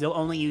solos. They'll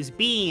only use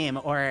Beam,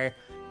 or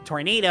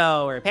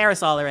Tornado, or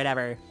Parasol, or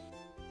whatever.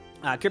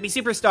 Kirby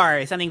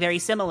Superstar is something very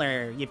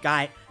similar. You've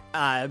got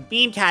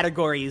beam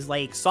categories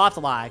like Soft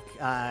Lock.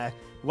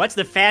 What's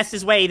the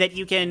fastest way that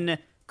you can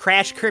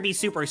crash Kirby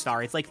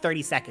Superstar? It's like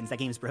 30 seconds. That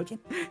game's broken.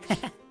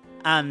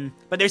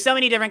 But there's so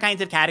many different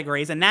kinds of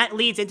categories, and that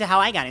leads into how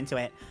I got into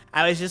it.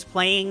 I was just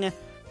playing,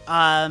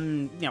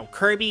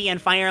 Kirby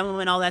and Fire Emblem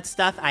and all that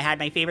stuff. I had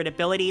my favorite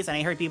abilities, and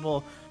I heard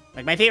people,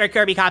 my favorite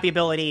Kirby copy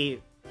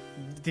ability,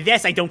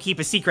 this I don't keep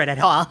a secret at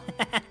all.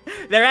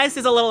 The rest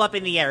is a little up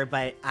in the air,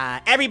 but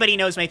everybody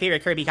knows my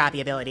favorite Kirby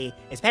copy ability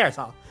is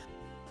Parasol.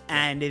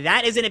 And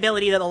that is an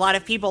ability that a lot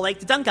of people like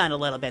to dunk on a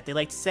little bit. They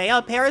like to say,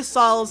 oh,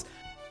 Parasol's,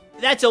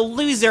 that's a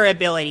loser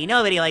ability.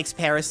 Nobody likes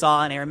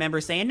Parasol. And I remember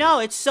saying, no,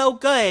 it's so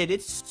good.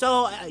 It's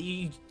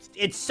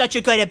such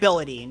a good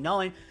ability.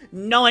 No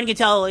one can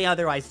tell me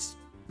otherwise. It's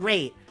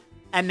great.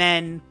 And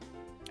then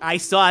I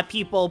saw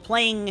people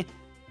playing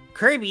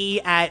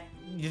Kirby at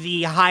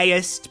the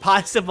highest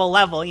possible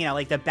level,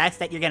 like the best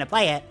that you're gonna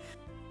play it.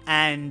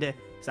 And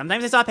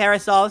sometimes I saw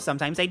Parasol,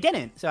 sometimes I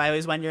didn't. So I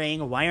was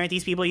wondering, why aren't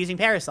these people using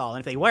Parasol? And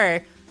if they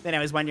were, then I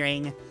was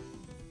wondering,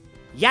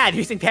 yeah, they're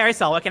using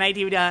Parasol. What can I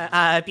do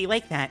to be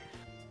like that?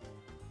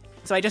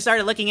 So I just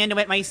started looking into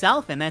it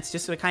myself, and that's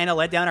just what kind of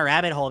led down a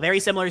rabbit hole.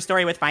 Very similar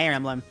story with Fire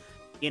Emblem.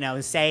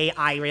 Say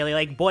I really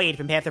like Boyd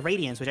from Path of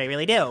Radiance, which I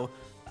really do.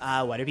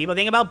 What do people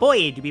think about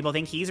Boyd? Do people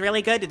think he's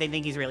really good? Do they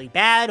think he's really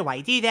bad? Why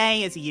do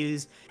they? Is he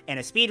used in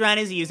a speedrun?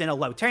 Is he used in a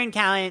low turn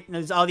count? And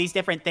there's all these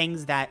different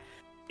things that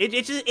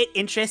it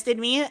interested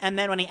me. And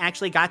then when I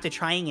actually got to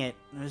trying it,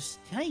 I was,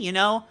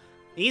 hey,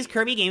 these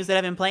Kirby games that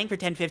I've been playing for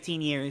 10,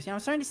 15 years, I'm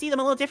starting to see them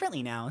a little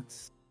differently now.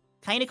 It's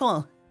kind of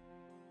cool.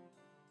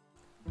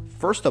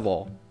 First of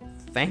all,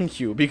 thank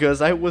you,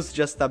 because I was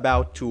just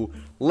about to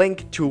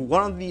link to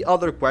one of the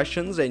other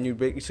questions, and you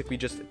basically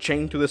just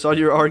chained to this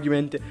audio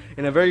argument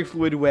in a very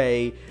fluid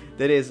way.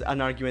 That is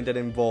an argument that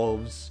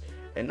involves,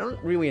 and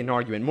not really an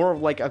argument, more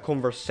of like a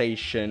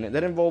conversation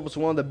that involves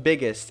one of the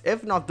biggest,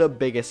 if not the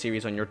biggest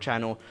series on your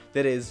channel,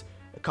 that is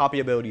copy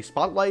ability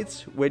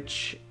spotlights,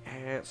 which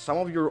some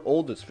of your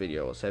oldest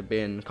videos have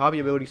been copy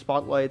ability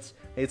spotlights.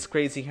 It's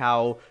crazy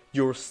how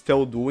you're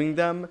still doing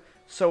them.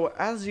 So,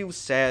 as you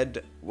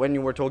said when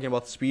you were talking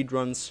about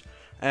speedruns,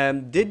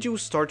 did you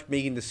start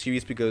making the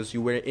series because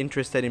you were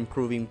interested in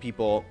proving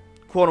people,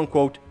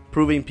 quote-unquote,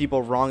 proving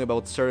people wrong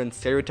about certain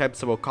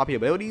stereotypes about copy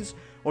abilities,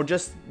 or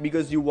just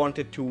because you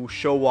wanted to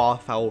show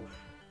off how,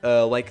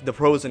 the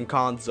pros and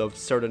cons of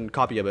certain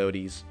copy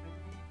abilities?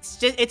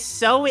 It's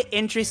so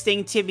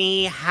interesting to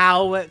me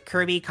how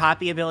Kirby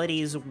copy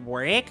abilities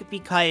work,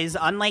 because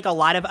unlike a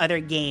lot of other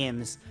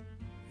games,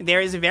 there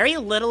is very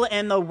little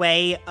in the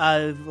way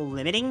of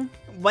limiting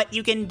what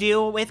you can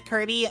do with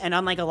Kirby, and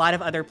unlike a lot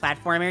of other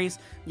platformers,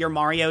 your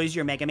Marios,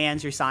 your Mega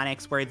Mans, your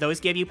Sonics, where those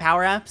give you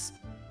power-ups,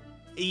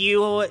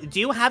 you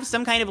do have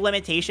some kind of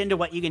limitation to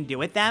what you can do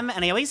with them,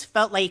 and I always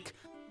felt like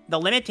the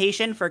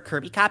limitation for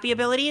Kirby copy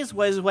abilities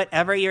was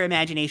whatever your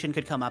imagination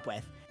could come up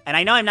with. And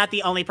I know I'm not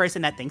the only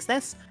person that thinks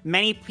this.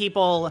 Many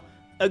people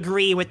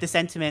agree with the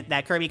sentiment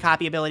that Kirby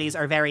copy abilities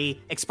are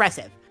very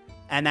expressive,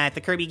 and that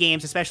the Kirby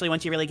games, especially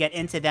once you really get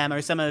into them,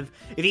 are some of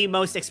the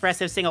most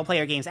expressive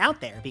single-player games out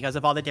there because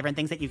of all the different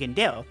things that you can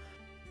do.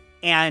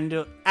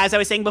 And as I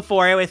was saying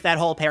before with that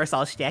whole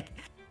parasol shtick,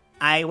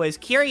 I was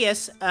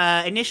curious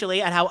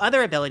initially at how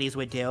other abilities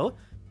would do,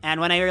 and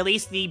when I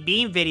released the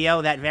Beam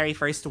video, that very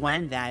first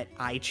one that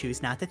I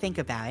choose not to think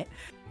about,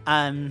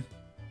 I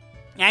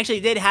actually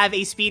did have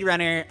a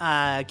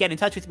speedrunner get in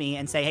touch with me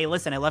and say, hey,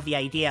 listen, I love the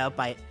idea,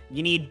 but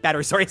you need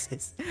better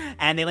sources.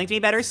 And they linked me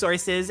better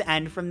sources,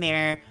 and from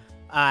there,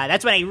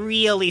 that's when I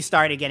really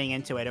started getting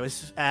into it. It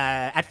was,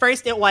 at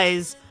first it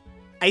was,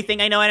 I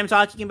think I know what I'm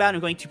talking about.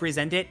 I'm going to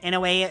present it in a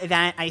way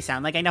that I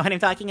sound like I know what I'm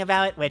talking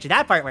about, which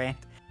that part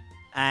worked.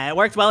 It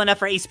worked well enough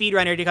for a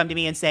speedrunner to come to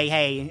me and say,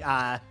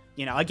 hey,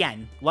 you know,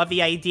 again, love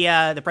the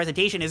idea. The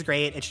presentation is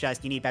great. It's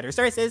just you need better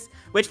sources,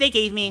 which they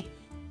gave me.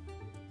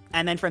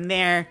 And then from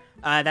there,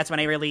 that's when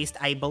I released,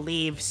 I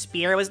believe,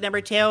 Spear was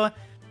number 2.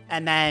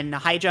 And then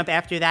High Jump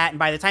after that. And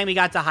by the time we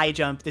got to High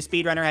Jump, the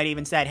speedrunner had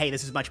even said, hey,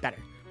 this is much better.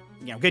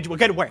 You know, good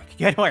work.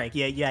 Good work.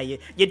 You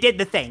did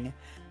the thing.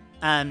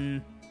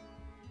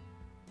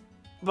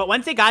 But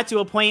once it got to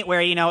a point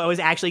where, you know, it was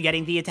actually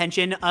getting the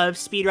attention of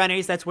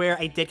speedrunners, that's where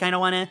I did kind of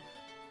want to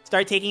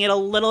start taking it a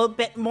little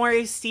bit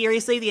more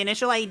seriously. The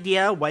initial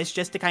idea was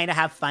just to kind of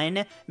have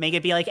fun, make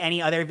it be like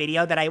any other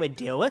video that I would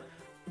do.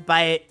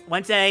 But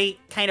once I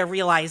kind of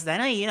realized that,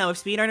 hey, you know,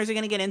 if speedrunners are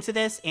going to get into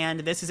this, and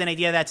this is an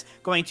idea that's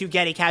going to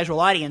get a casual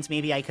audience,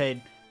 maybe I could,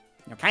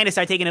 you know, kind of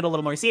start taking it a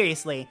little more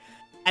seriously.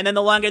 And then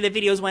the longer the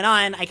videos went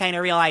on, I kind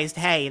of realized,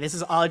 hey, this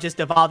is all just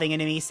evolving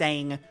into me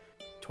saying,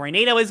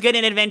 Tornado is good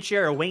in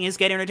Adventure, Wing is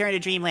good in Return to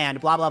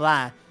Dreamland, blah, blah,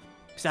 blah.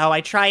 So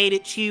I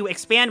tried to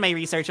expand my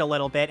research a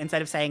little bit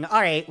instead of saying, all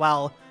right,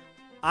 well,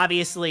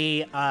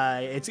 obviously,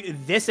 it's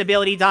this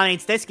ability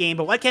dominates this game,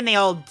 but what can they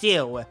all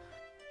do?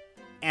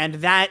 And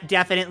that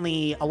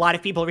definitely, a lot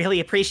of people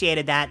really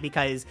appreciated that,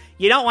 because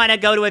you don't want to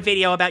go to a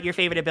video about your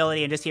favorite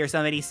ability and just hear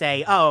somebody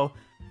say, oh,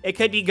 it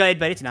could be good,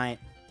 but it's not.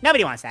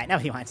 Nobody wants that.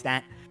 Nobody wants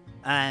that.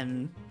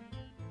 And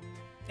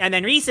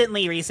then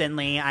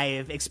recently,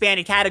 I've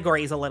expanded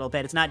categories a little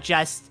bit. It's not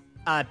just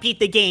beat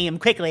the game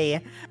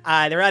quickly.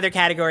 There are other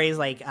categories,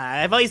 like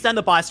I've always done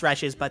the boss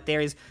rushes, but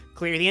there's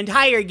clear the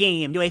entire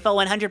game, do a full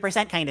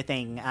 100% kind of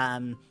thing.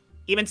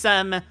 Even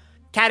some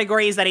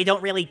categories that I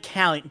don't really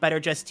count, but are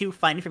just too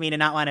fun for me to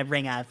not want to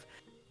bring up.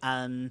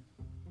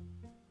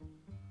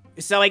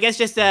 So I guess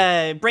just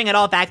to bring it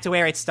all back to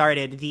where it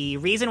started, the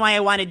reason why I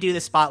want to do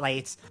the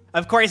spotlights,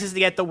 of course, is to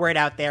get the word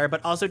out there,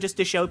 but also just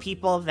to show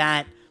people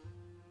that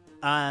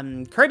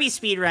Kirby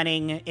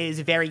speedrunning is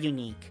very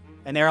unique.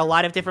 And there are a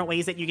lot of different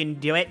ways that you can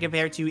do it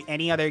compared to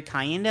any other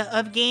kind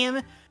of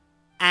game.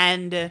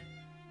 And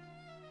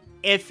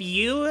if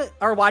you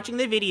are watching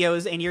the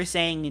videos and you're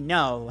saying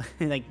no,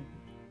 like,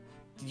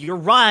 you're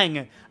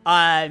wrong,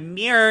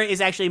 Mirror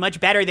is actually much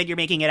better than you're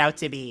making it out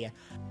to be,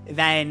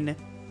 then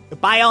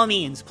by all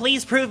means,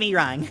 please prove me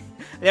wrong.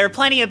 There are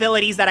plenty of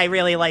abilities that I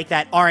really like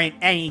that aren't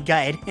any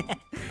good.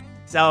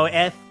 So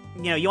if,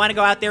 you know, you want to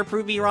go out there,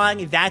 prove me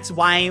wrong, that's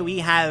why we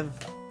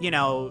have, you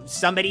know,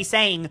 somebody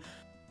saying,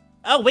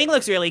 oh, Wing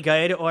looks really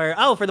good, or,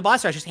 oh, for the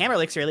boss rushes, Hammer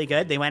looks really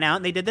good. They went out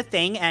and they did the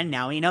thing, and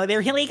now we know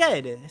they're really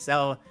good.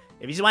 So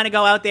if you just want to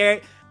go out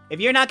there, if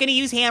you're not going to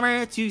use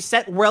Hammer to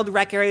set world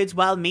records,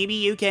 well, maybe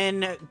you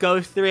can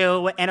go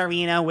through an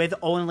arena with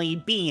only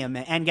Beam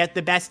and get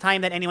the best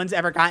time that anyone's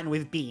ever gotten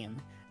with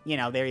Beam. You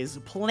know, there's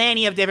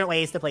plenty of different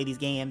ways to play these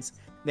games.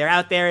 They're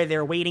out there,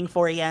 they're waiting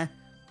for you.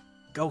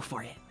 Go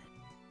for it.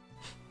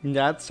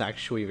 That's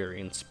actually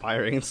very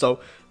inspiring, so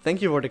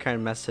thank you for the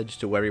kind message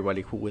to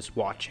everybody who is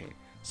watching.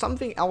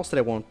 Something else that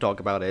I want to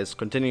talk about is,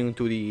 continuing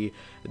to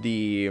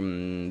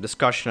the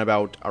discussion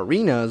about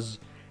arenas,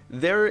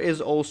 there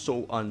is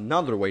also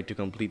another way to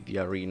complete the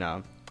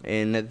arena,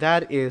 and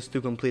that is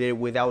to complete it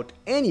without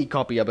any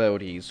copy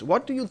abilities.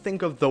 What do you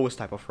think of those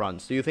type of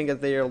runs? Do you think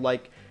that they're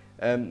like,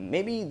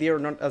 maybe they're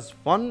not as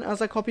fun as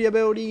a copy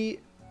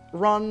ability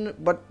run,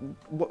 but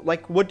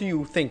what do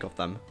you think of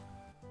them?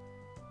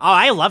 Oh,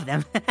 I love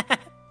them.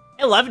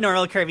 I love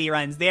normal Kirby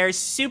runs. They're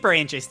super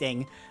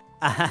interesting.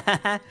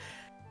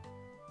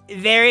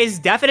 There is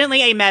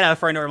definitely a meta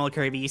for normal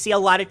Kirby. You see a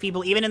lot of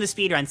people, even in the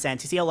speedrun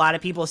sense, you see a lot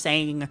of people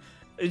saying,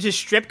 just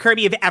strip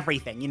Kirby of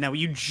everything. You know,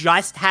 you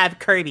just have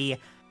Kirby.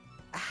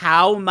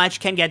 How much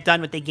can get done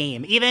with the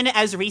game? Even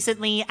as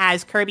recently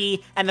as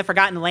Kirby and the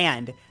Forgotten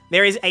Land,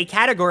 there is a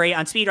category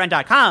on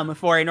speedrun.com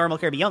for normal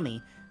Kirby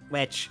only,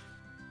 which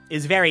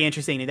is very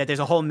interesting, that there's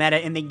a whole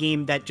meta in the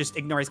game that just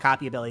ignores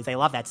copy abilities. I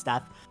love that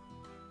stuff.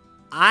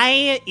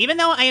 Even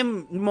though I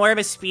am more of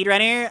a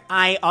speedrunner,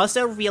 I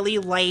also really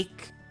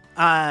like,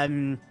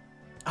 oh,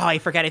 I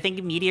forget, I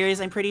think Meteors,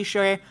 I'm pretty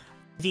sure.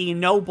 The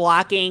no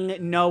blocking,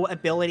 no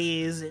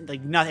abilities,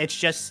 like, no, it's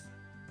just,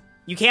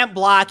 you can't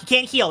block, you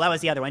can't heal, that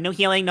was the other one. No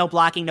healing, no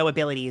blocking, no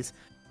abilities.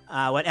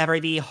 Whatever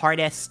the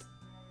hardest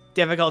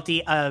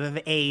difficulty of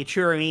a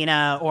true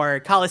arena, or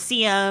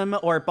Coliseum,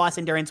 or boss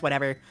endurance,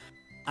 whatever.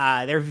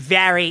 They're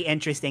very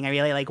interesting. I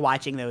really like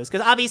watching those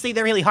because obviously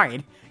they're really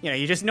hard. You know,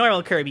 you're just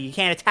normal Kirby. You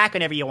can't attack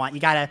whenever you want.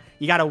 You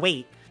gotta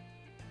wait.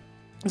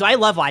 So I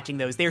love watching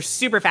those. They're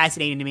super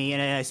fascinating to me in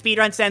a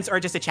speedrun sense or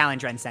just a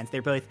challenge run sense.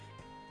 They're both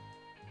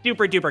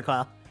super duper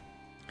cool.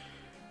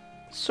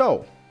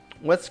 So,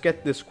 let's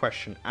get this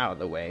question out of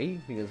the way,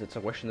 because it's a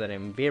question that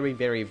I'm very,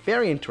 very,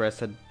 very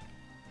interested,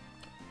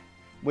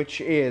 which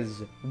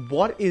is,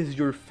 what is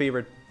your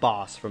favorite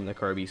boss from the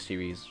Kirby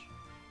series?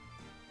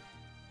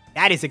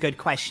 That is a good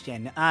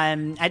question.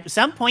 At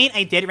some point,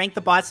 I did rank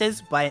the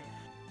bosses, but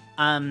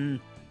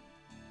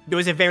there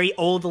was a very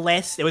old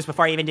list. It was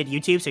before I even did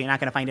YouTube, so you're not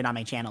going to find it on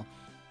my channel.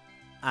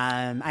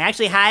 I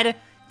actually had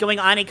going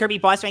on a Kirby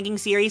boss ranking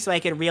series so I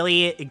could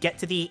really get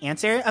to the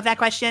answer of that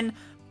question,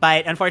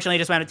 but unfortunately, it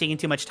just wound up taking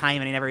too much time,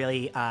 and I never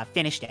really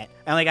finished it.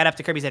 I only got up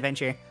to Kirby's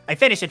Adventure. I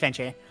finished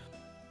Adventure.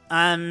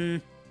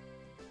 But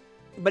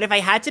if I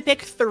had to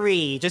pick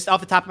 3, just off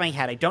the top of my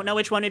head, I don't know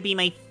which one would be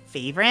my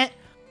favorite,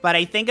 but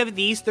I think of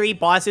these 3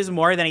 bosses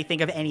more than I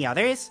think of any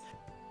others.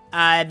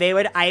 They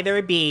would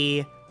either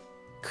be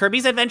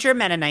Kirby's Adventure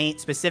Meta Knight,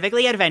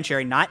 specifically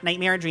Adventure, not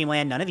Nightmare or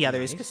Dreamland, none of the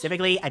others,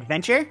 specifically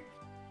Adventure.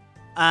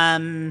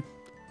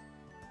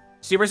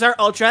 Superstar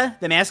Ultra,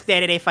 the Masked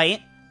Dedede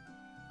fight,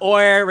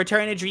 or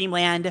Return to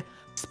Dreamland,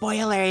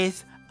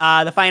 spoilers,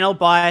 the final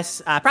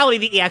boss, probably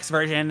the EX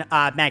version,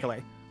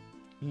 Magolor.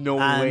 No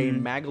way,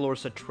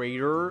 Magolor's a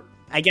traitor?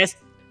 I guess.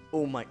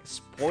 Oh my,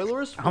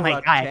 spoilers for Oh my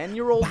a God.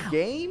 10-year-old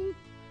game?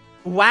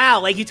 Wow,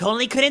 like you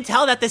totally couldn't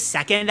tell that the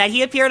second that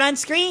he appeared on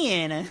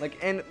screen. Like,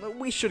 and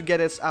we should get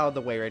this out of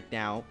the way right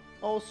now.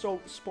 Also,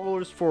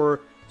 spoilers for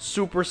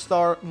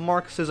Superstar,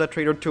 Marx is a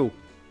traitor too.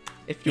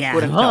 If you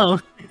couldn't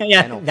tell.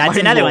 Yeah, know, that's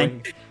another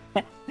one.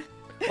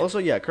 Also,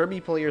 yeah,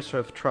 Kirby players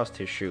have trust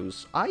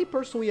issues. I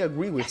personally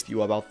agree with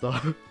you about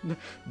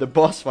the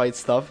boss fight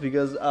stuff,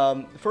 because,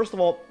 first of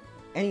all,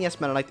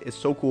 NES Meta Knight is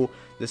so cool.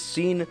 The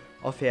scene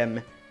of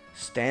him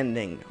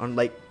standing on,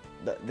 like,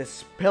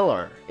 this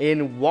pillar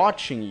and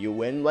watching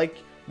you, and, like,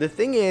 the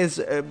thing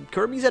is,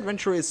 Kirby's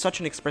Adventure is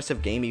such an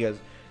expressive game because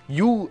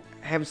you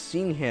have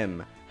seen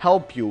him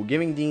help you,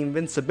 giving the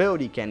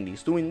invincibility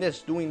candies, doing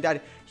this, doing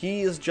that. He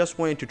is just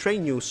wanting to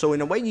train you, so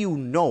in a way you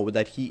know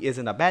that he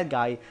isn't a bad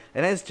guy,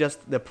 and that's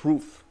just the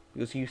proof,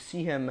 because you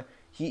see him,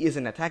 he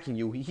isn't attacking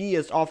you, he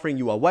is offering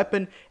you a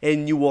weapon,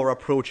 and you are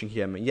approaching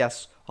him.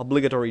 Yes,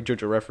 obligatory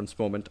JoJo reference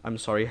moment. I'm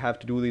sorry, I have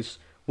to do this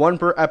one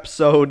per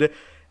episode,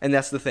 and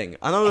that's the thing.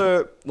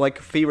 Another, like,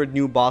 favorite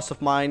new boss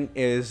of mine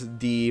is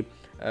the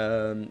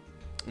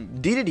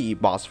Dedede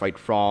boss fight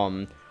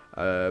from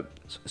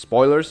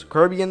spoilers,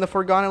 Kirby and the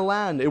Forgotten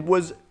Land. It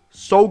was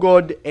so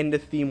good, and the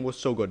theme was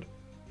so good.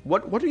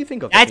 What do you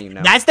think of the theme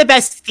now? That's the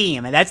best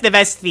theme. That's the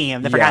best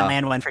theme. The Forgotten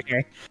Land one for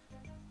sure.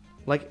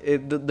 Like,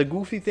 the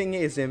goofy thing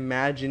is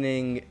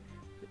imagining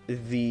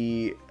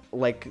the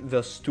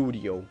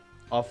studio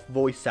of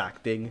voice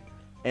acting,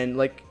 and,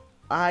 like,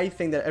 I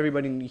think that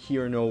everybody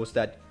here knows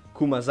that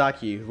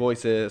Kumazaki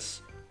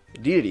voices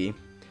Dedede,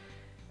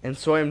 and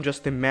so I'm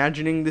just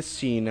imagining the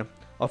scene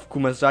of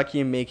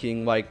Kumazaki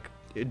making, like,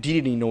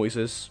 Dedede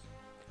noises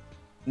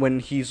when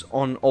he's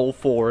on all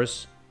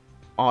fours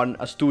on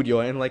a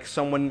studio, and, like,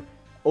 someone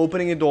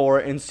opening a door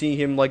and seeing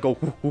him, like, go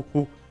hoo, hoo,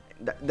 hoo.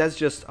 That's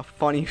just a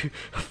funny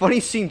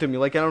scene to me.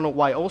 Like, I don't know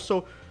why.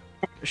 Also,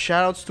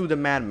 shoutouts to the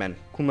madman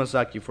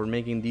Kumazaki for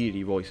making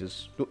Dedede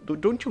voices.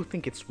 Don't you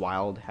think it's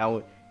wild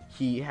how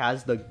he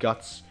has the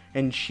guts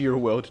and sheer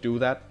will to do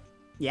that?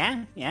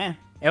 Yeah.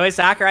 It was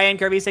Sakurai and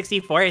Kirby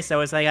 64,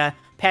 so it's like a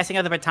passing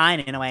of the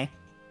baton in a way.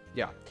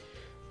 Yeah.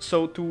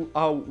 So, to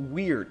a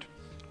weird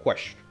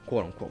question,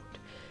 quote unquote.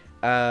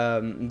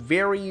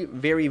 Very,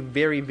 very,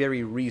 very,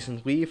 very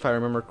recently, if I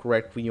remember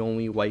correctly,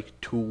 only like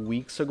 2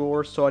 weeks ago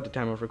or so at the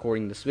time of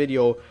recording this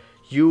video,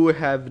 you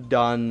have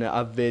done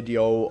a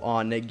video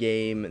on a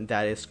game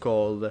that is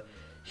called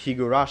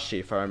Higurashi,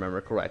 if I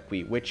remember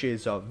correctly, which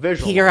is a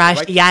visual novel, Higurashi,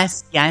 right?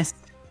 yes.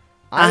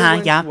 I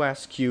want to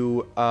ask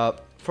you,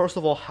 first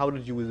of all, how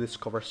did you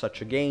discover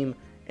such a game?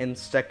 And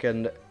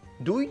second,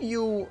 do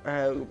you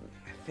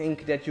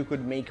think that you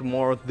could make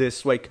more of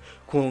this, like,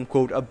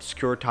 quote-unquote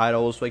obscure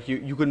titles? Like,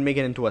 you could make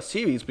it into a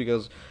series,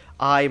 because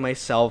I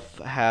myself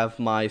have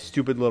my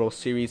stupid little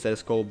series that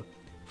is called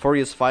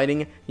Furious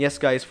Fighting. Yes,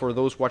 guys, for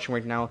those watching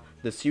right now,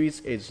 the series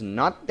is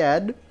not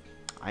dead.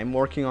 I'm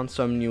working on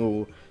some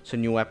new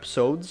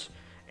episodes,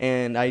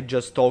 and I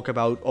just talk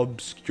about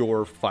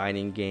obscure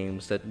fighting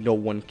games that no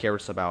one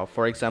cares about.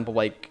 For example,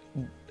 like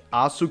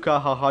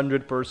Asuka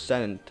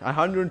 100%,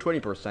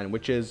 120%,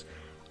 which is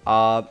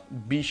a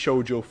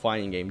Bishoujo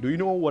fighting game. Do you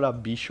know what a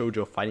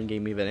Bishoujo fighting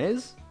game even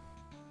is?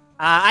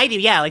 I do,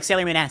 yeah, like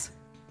Sailor Moon S.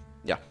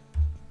 Yeah.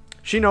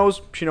 She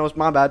knows,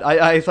 my bad.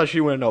 I thought she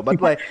wouldn't know,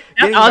 but, like,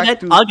 all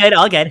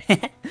good.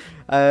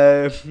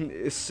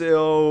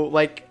 So,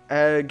 like,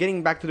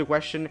 getting back to the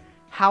question,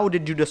 how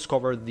did you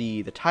discover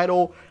the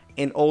title?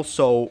 And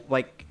also,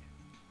 like,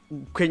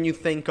 can you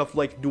think of,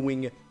 like,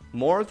 doing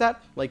more of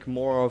that? Like,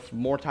 more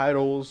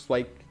titles,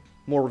 like,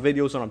 more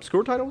videos on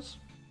obscure titles?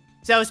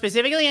 So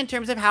specifically in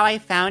terms of how I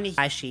found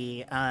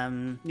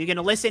Higurashi, you're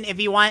gonna listen if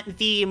you want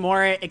the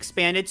more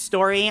expanded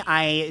story.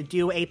 I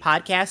do a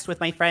podcast with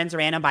my friends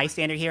Random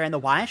Bystander here in the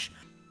Wash.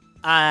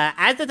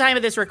 At the time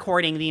of this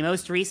recording, the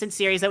most recent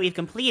series that we've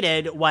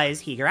completed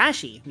was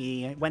Higurashi.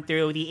 We went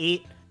through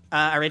the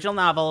 8 original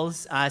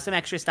novels, some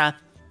extra stuff,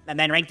 and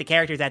then ranked the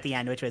characters at the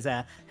end, which was,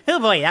 oh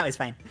boy, that was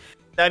fun.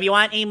 So if you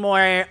want a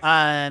more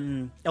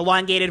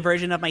elongated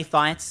version of my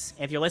thoughts,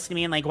 if you're listening to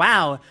me and like,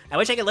 wow, I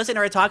wish I could listen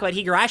to her talk about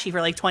Higurashi for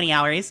like 20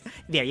 hours,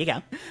 there you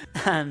go.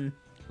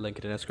 Link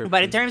it in the description.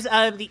 But in terms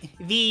of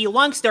the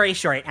long story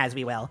short, as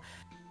we will,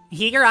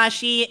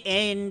 Higurashi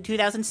in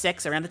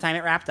 2006, around the time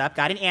it wrapped up,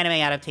 got an anime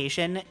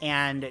adaptation,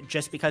 and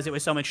just because it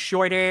was so much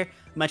shorter,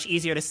 much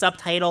easier to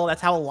subtitle,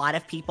 that's how a lot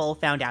of people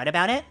found out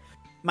about it.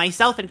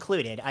 Myself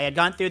included. I had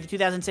gone through the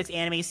 2006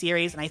 anime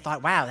series, and I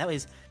thought, wow, that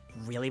was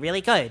really,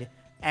 really good.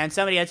 And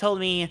somebody had told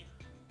me,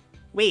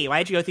 wait, why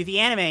did you go through the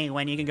anime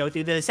when you can go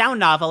through the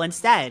sound novel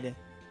instead?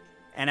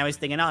 And I was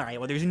thinking, all right,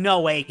 well, there's no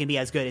way it can be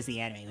as good as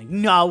the anime. Like,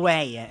 no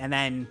way. And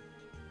then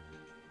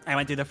I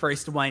went through the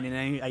first one,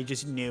 and I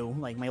just knew,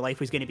 like, my life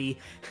was going to be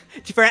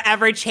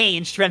forever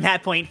changed from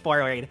that point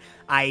forward.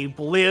 I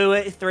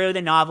blew through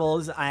the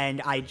novels,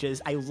 and I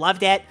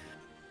loved it.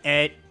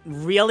 It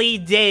really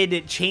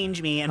did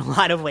change me in a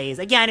lot of ways.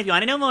 Again, if you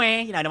want to know more,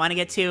 I don't want to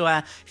get too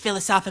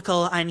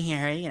philosophical on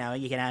here,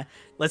 you can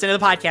listen to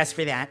the podcast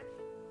for that.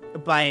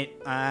 But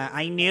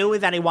I knew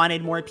that I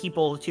wanted more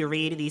people to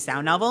read the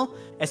sound novel,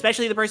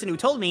 especially the person who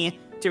told me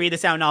to read the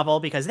sound novel,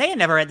 because they had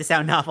never read the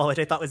sound novel, which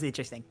I thought was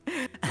interesting.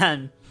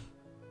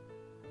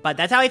 But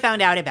that's how I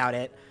found out about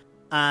it.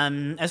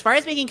 As far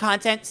as making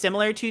content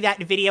similar to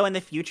that video in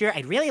the future,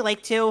 I'd really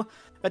like to.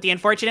 But the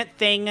unfortunate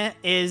thing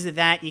is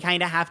that you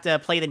kind of have to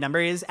play the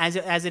numbers as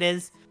it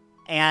is.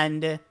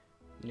 And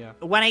yeah,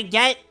 when I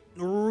get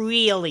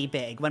really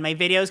big, when my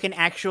videos can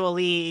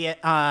actually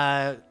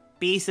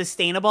be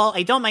sustainable,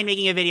 I don't mind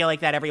making a video like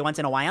that every once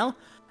in a while.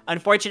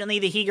 Unfortunately,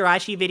 the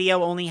Higurashi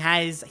video only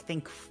has, I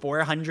think,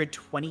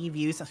 420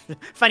 views.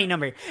 Funny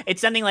number.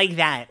 It's something like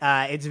that.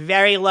 It's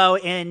very low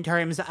in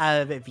terms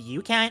of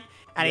view count.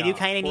 And yeah, I do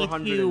kind of need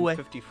to...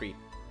 453.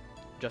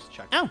 Just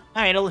check. Oh, all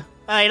right,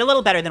 a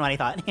little better than what I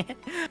thought.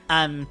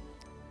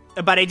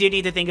 But I do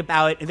need to think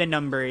about the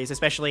numbers,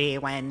 especially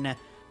when,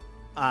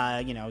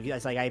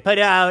 it's like I put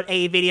out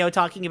a video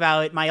talking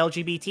about my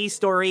LGBT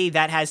story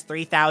that has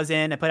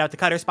 3,000. I put out the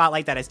Cutter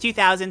Spotlight that has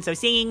 2,000. So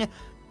seeing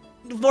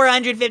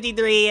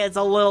 453 is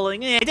a little...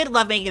 I did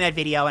love making that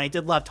video, and I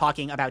did love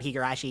talking about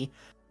Higurashi.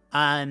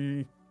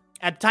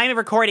 At the time of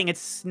recording,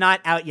 it's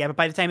not out yet, but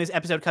by the time this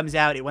episode comes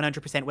out, it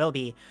 100% will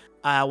be.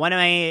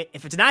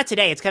 If it's not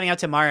today, it's coming out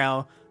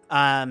tomorrow,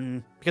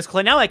 because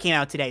Klonoa came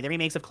out today, the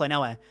remakes of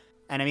Klonoa,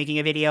 and I'm making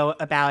a video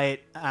about,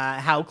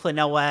 how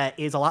Klonoa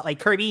is a lot like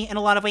Kirby in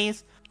a lot of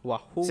ways.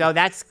 Wahoo. So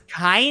that's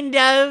kind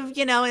of,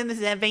 in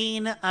the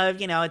vein of,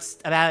 it's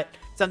about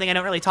something I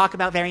don't really talk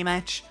about very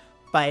much,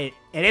 but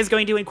it is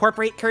going to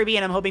incorporate Kirby,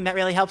 and I'm hoping that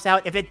really helps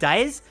out. If it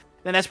does,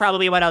 then that's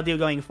probably what I'll do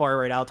going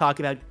forward. I'll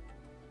talk about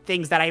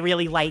things that I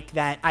really like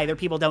that either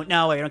people don't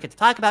know or I don't get to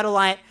talk about a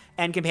lot,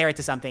 and compare it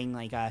to something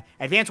like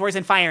Advance Wars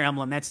and Fire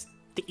Emblem. That's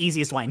the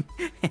easiest one.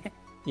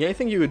 Yeah, I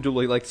think you would do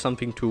like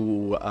something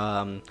to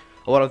a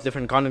lot of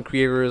different content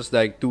creators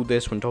that do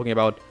this when talking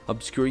about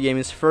obscure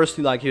games.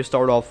 Firstly, like you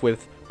start off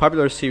with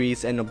popular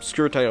series and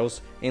obscure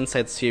titles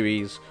inside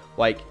series.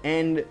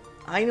 And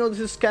I know this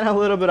is kind of a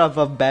little bit of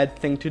a bad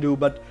thing to do,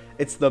 but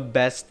it's the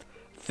best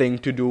thing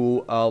to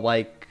do.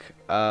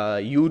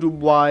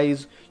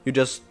 YouTube-wise, you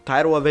just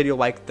title a video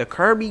like the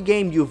Kirby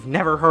game you've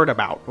never heard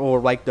about, or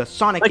like the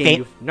Sonic game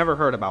you've never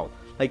heard about,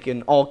 like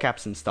in all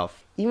caps and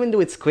stuff. Even though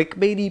it's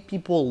clickbaity,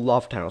 people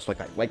love titles like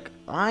that. Like,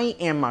 I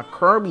am a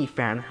Kirby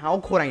fan,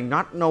 how could I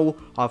not know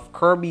of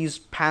Kirby's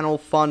Panel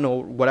Fun,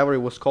 or whatever it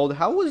was called?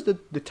 How was the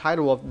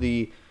title of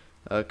the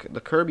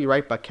Kirby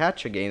Right Back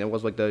Catch game? It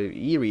was like the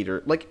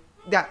e-reader, like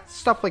that,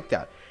 stuff like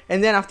that.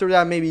 And then after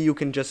that, maybe you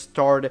can just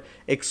start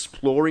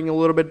exploring a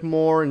little bit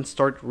more and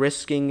start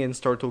risking and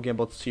start talking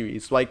about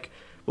series. Like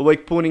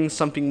putting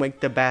something like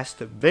the best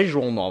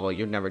visual novel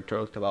you've never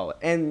talked about,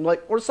 and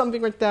or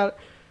something like that,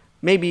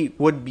 maybe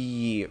would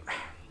be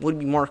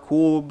more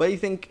cool. But I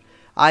think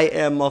I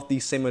am of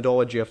the same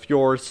methodology of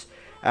yours,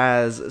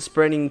 as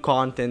spreading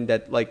content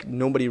that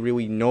nobody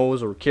really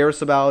knows or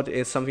cares about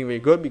is something very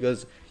good,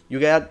 because you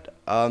get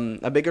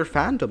a bigger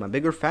fandom, a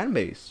bigger fan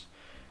base.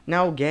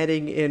 Now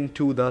getting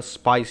into the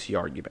spicy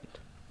argument,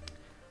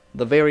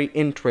 the very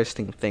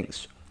interesting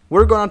things.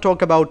 We're gonna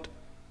talk about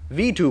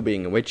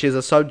VTubing, which is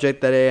a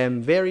subject that I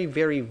am very,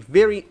 very,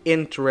 very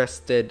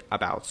interested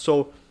about.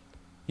 So,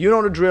 you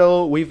know the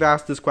drill. We've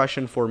asked this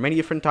question for many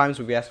different times.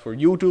 We've asked for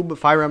YouTube,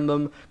 Fire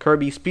Emblem,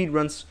 Kirby,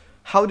 speedruns.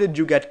 How did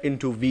you get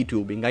into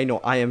VTubing? I know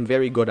I am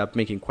very good at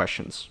making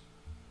questions.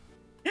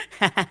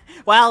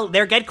 Well,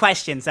 they're good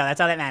questions, so that's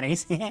all that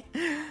matters.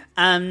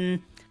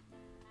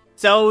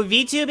 So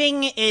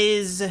VTubing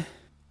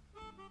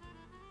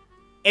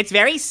it's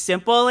very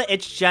simple.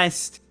 It's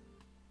just,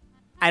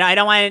 I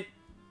don't want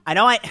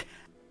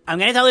I'm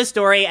going to tell this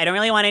story. I don't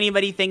really want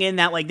anybody thinking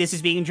that, like, this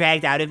is being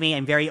dragged out of me.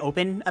 I'm very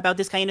open about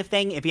this kind of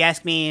thing. If you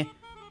ask me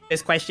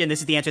this question, this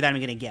is the answer that I'm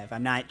going to give.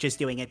 I'm not just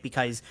doing it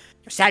because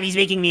Savi's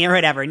making me or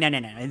whatever. No.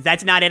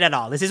 That's not it at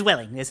all. This is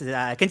willing. This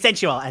is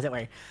consensual, as it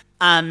were.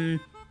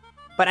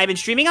 But I've been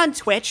streaming on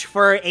Twitch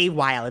for a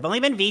while. I've only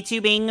been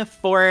VTubing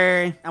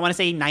for, I want to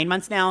say 9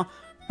 months now.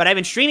 But I've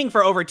been streaming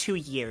for over 2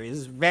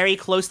 years, very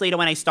closely to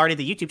when I started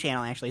the YouTube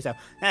channel, actually. So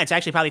it's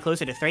actually probably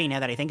closer to 3 now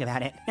that I think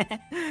about it.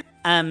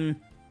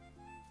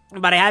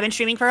 But I have been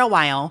streaming for a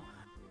while.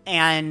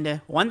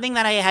 And one thing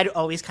that I had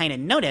always kind of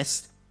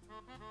noticed,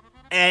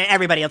 and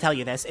everybody will tell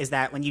you this, is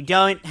that when you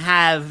don't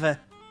have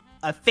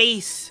a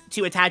face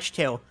to attach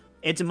to,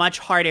 it's much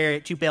harder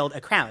to build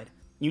a crowd.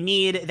 You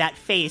need that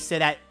face so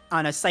that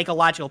on a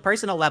psychological,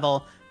 personal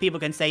level, people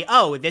can say,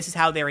 oh, this is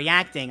how they're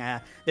reacting.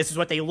 This is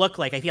what they look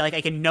like. I feel like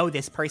I can know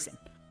this person.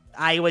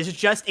 I was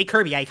just a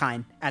Kirby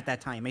icon at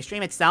that time. My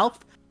stream itself,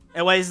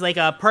 it was like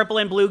a purple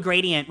and blue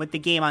gradient with the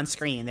game on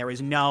screen. There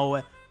was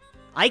no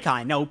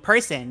icon, no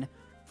person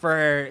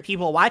for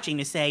people watching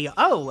to say,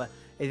 oh,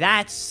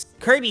 that's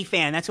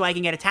KirbyFan. That's who I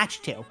can get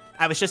attached to.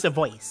 I was just a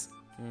voice.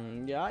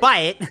 Yeah.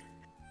 But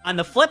on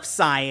the flip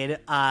side,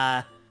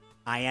 I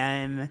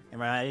am,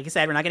 like I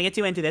said, we're not going to get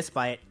too into this,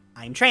 but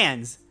I'm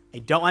trans. I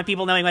don't want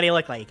people knowing what I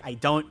look like. I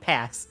don't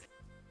pass.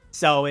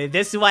 So it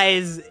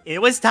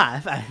was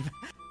tough.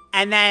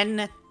 And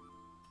then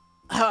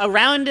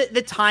around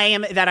the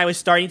time that I was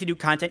starting to do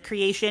content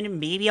creation,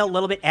 maybe a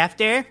little bit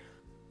after,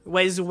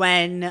 was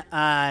when,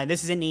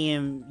 this is a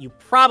name you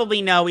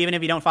probably know, even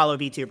if you don't follow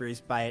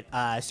VTubers, but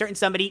certain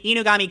somebody,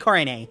 Inugami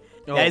Korone.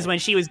 Oh. That is when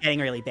she was getting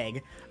really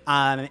big.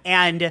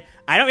 And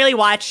I don't really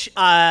watch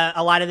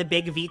a lot of the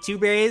big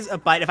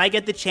VTubers, but if I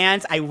get the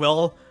chance, I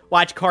will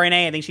watch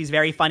Korone. I think she's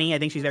very funny. I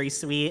think she's very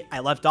sweet. I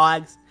love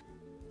dogs.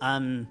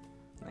 Nice.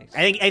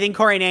 I think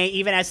Korone,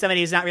 even as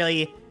somebody who's not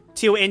really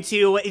too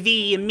into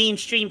the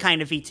mainstream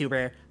kind of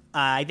VTuber,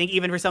 I think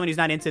even for someone who's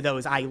not into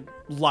those, I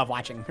love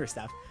watching her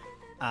stuff.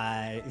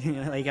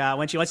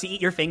 When she wants to eat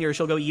your finger,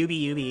 she'll go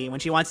yubi yubi. When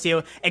she wants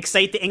to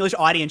excite the English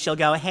audience, she'll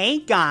go, hey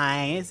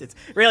guys. It's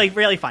really,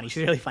 really funny.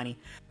 She's really funny.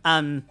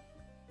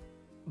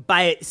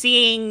 But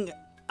seeing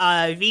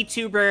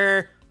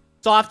VTuber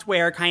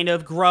software kind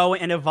of grow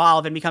and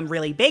evolve and become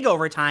really big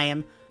over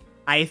time,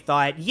 I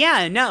thought,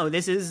 yeah, no,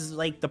 this is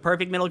like the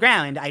perfect middle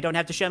ground. I don't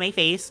have to show my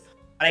face,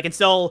 but I can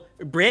still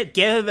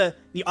give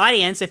the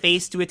audience a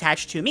face to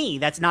attach to me.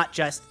 That's not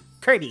just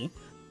Kirby.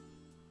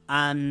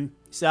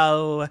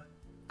 So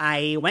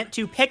I went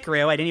to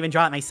Picrew. I didn't even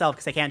draw it myself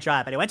because I can't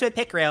draw it, but I went to a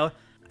Picrew.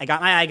 I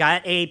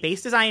got a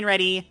base design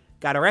ready,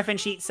 got a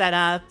reference sheet set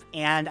up,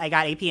 and I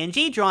got a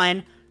PNG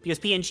drawn because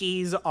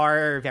PNGs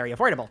are very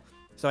affordable.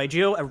 So I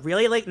drew a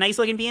really nice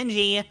looking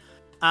PNG,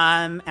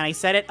 and I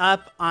set it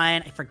up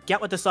on, I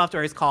forget what the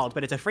software is called,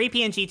 but it's a free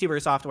PNG tuber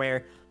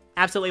software.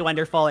 Absolutely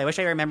wonderful. I wish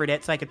I remembered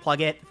it so I could plug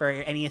it for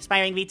any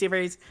aspiring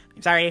VTubers.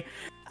 I'm sorry.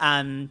 But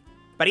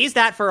I used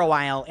that for a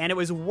while, and it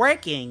was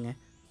working,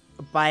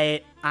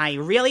 but I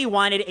really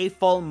wanted a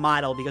full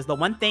model because the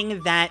one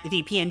thing that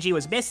the PNG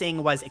was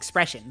missing was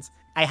expressions.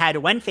 I had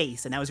one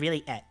face, and that was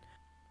really it.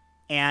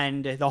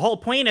 And the whole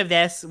point of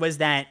this was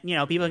that, you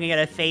know, people can get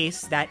a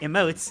face that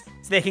emotes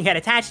so they can get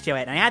attached to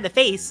it. And I had the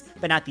face,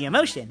 but not the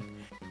emotion.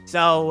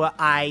 So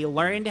I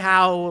learned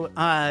how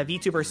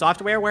VTuber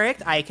software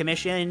worked. I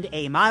commissioned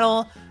a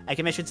model. I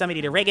commissioned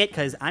somebody to rig it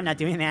because I'm not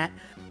doing that.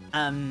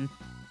 And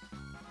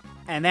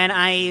then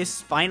I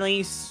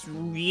finally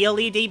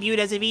really debuted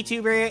as a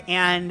VTuber,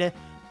 and it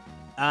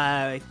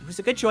was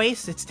a good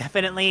choice. It's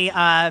definitely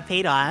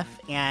paid off,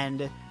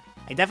 and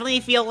I definitely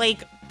feel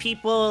like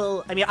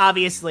people, I mean,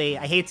 obviously,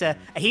 I hate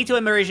to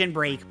immersion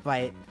break,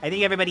 but I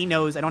think everybody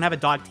knows I don't have a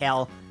dog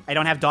tail. I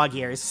don't have dog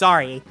ears.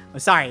 Sorry. I'm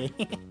sorry.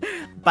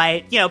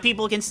 But, you know,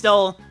 people can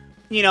still,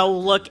 you know,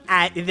 look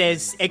at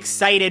this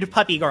excited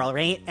puppy girl,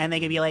 right? And they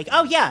can be like,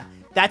 oh yeah,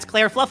 that's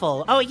Klaire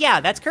Fluffle. Oh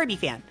yeah, that's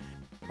KirbyFan.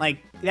 Like,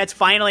 that's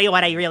finally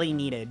what I really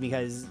needed,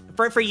 because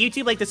for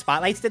YouTube, like, the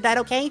spotlights did that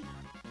okay,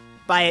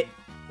 but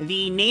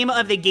the name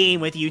of the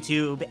game with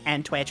YouTube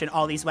and Twitch and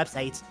all these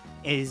websites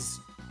is,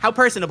 how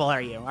personable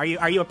are you?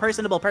 Are you a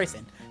personable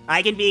person?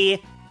 I can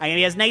be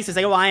as nice as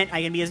I want.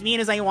 I can be as mean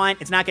as I want.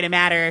 It's not going to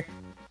matter.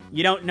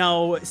 You don't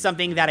know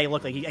something that I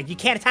look like. You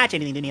can't attach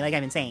anything to me, like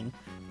I've been saying.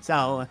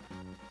 So,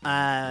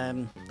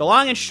 the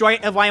long and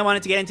short of why I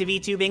wanted to get into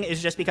VTubing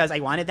is just because I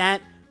wanted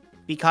that.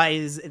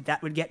 Because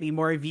that would get me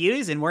more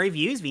views, and more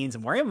views means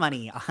more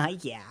money.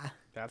 Yeah.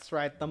 That's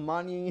right, the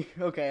money.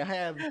 Okay, I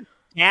have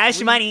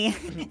cash money.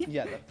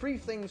 Yeah, the 3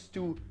 things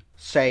to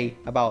say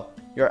about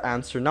your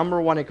answer.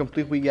 Number 1, I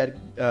completely get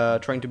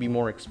trying to be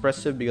more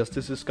expressive, because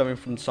this is coming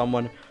from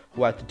someone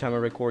who at the time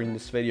of recording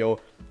this video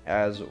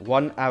has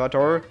one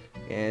avatar,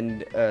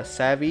 and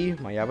Savi,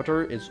 my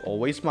avatar, is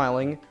always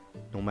smiling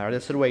no matter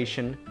the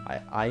situation.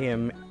 I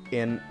am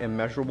in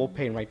immeasurable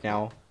pain right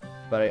now,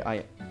 but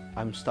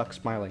I'm stuck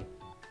smiling.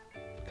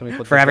 Can we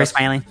put forever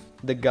smiling?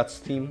 The guts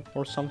theme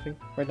or something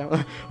right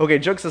now? Okay,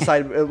 jokes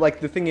aside,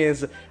 like, the thing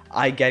is,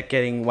 I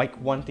getting like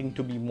wanting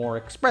to be more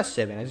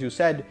expressive, and as you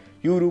said,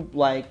 YouTube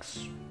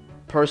likes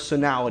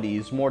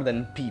personalities more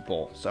than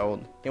people.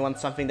 So they want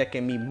something that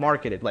can be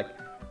marketed. Like,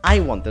 I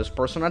want this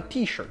person on a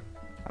t-shirt.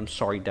 I'm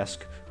sorry,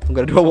 desk. I'm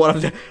gonna do a lot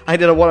of I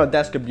did a lot of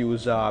desk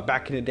abuse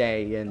back in the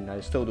day, and I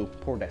still do.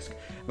 Poor desk.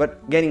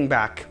 But getting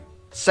back,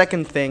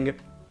 second thing,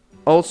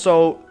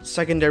 also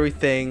secondary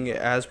thing,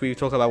 as we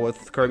talked about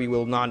with Kirby,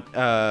 will not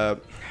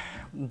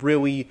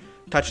really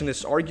touch on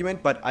this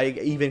argument, but I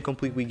even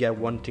completely get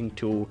wanting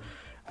to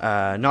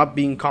not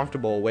being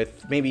comfortable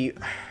with maybe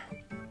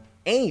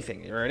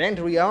anything or an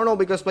entry. I don't know,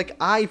 because like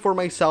I for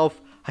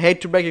myself, I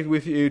hate to break it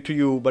with you to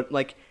you, but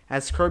like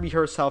as Kirby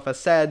herself has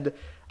said,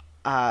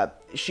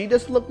 she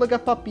does look like a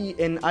puppy,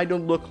 and I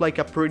don't look like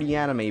a pretty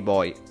anime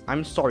boy.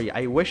 I'm sorry,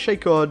 I wish I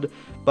could,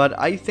 but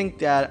I think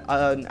that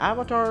an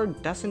avatar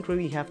doesn't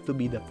really have to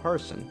be the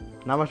person.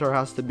 An avatar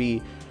has to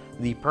be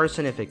the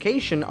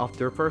personification of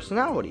their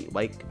personality.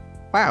 Like,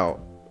 wow,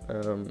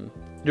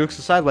 jokes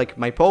aside, like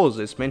my pose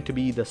is meant to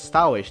be the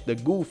stylish, the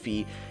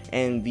goofy,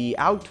 and the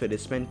outfit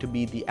is meant to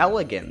be the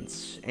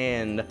elegance,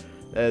 and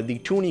the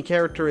Toonie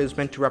character is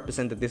meant to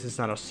represent that this is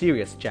not a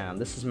serious channel.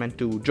 This is meant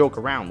to joke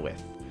around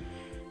with.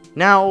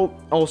 Now,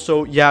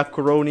 also, yeah,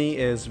 Coroni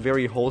is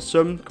very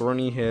wholesome.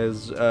 Coroni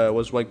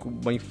was like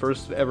my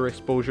first ever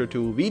exposure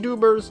to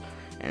VTubers,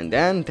 and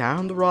then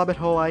down the rabbit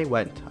hole I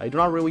went. I do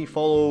not really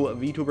follow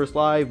VTubers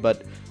live,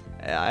 but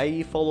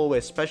I follow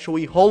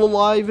especially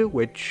HoloLive,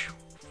 which,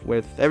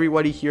 with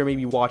everybody here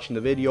maybe watching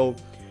the video,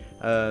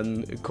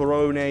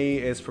 Corone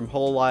is from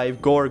HoloLive,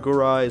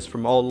 Gorgura is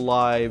from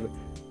HoloLive.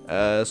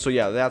 So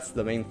yeah, that's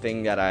the main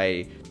thing that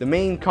the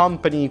main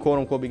company, quote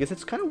unquote, because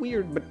it's kind of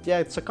weird, but yeah,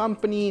 it's a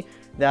company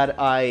that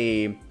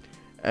I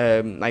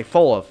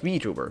follow of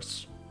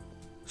VTubers.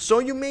 So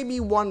you may be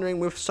wondering,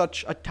 with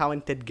such a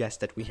talented guest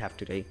that we have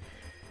today,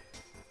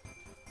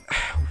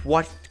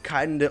 what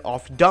kind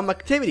of dumb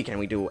activity can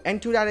we do?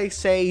 And to that I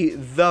say,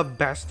 the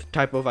best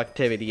type of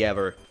activity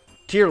ever.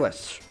 Tier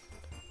lists.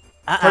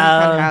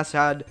 KirbyFan has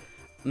had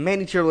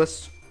many tier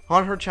lists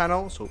on her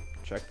channel, so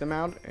check them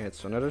out.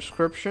 It's in the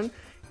description.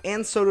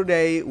 And so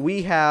today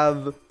we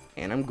have,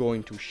 and I'm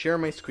going to share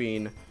my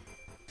screen,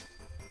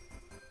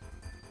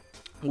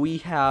 we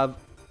have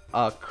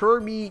a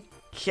Kirby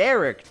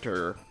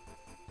character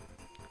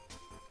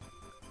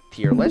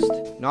tier list.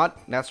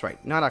 That's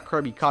right, not a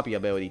Kirby copy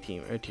ability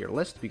tier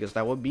list, because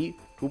that would be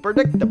too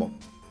predictable.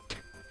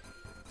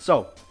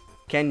 So,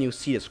 can you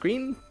see a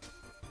screen?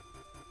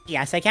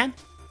 Yes, I can.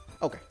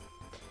 Okay.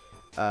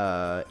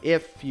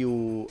 If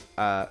you,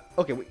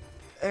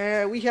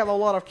 okay, we have a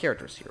lot of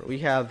characters here. We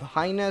have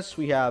Highness,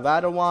 we have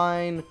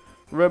Adewine,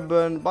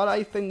 Ribbon, but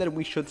I think that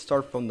we should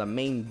start from the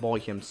main boy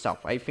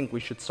himself. I think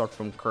we should start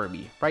from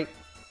Kirby, right?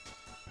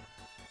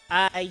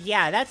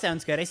 Yeah, that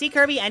sounds good. I see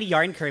Kirby and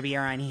Yarn Kirby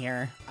are on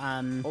here.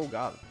 Oh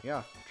god,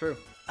 yeah, true.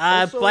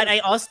 But I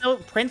also,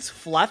 Prince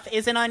Fluff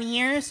isn't on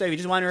here, so if you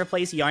just want to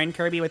replace Yarn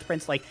Kirby with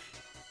Prince, like,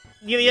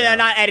 you're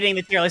not editing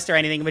the tier list or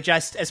anything, but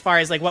just as far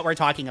as, like, what we're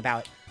talking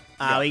about.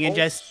 We can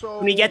just,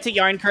 when we get to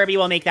Yarn Kirby,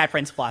 we'll make that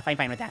Prince Fluff. I'm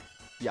fine with that.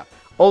 Yeah.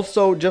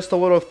 Also, just a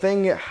little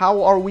thing,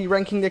 how are we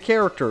ranking the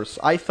characters?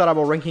 I thought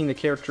about ranking the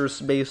characters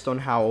based on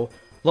how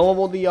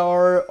lovable they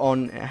are,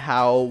 on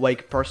how,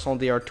 like, personal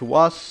they are to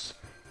us,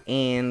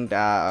 and,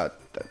 I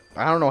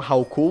don't know,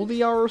 how cool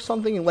they are or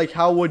something. Like,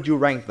 how would you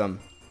rank them?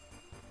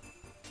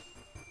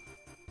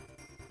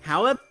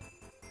 How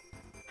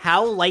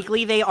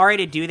likely they are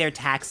to do their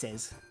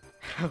taxes.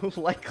 How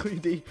likely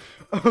they...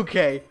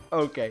 Okay.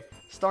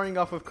 Starting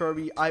off with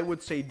Kirby, I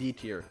would say D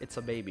tier. It's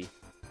a baby.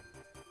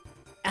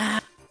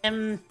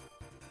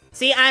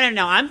 See, I don't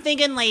know. I'm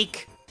thinking,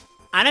 like,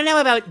 I don't know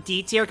about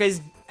D tier,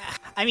 because,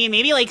 I mean,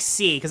 maybe, like,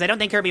 C, because I don't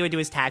think Kirby would do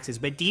his taxes,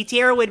 but D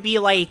tier would be,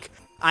 like,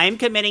 I'm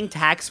committing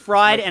tax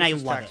fraud, and I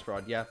love tax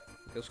fraud, yeah.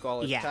 Let's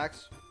call it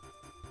tax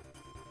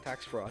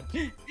fraud.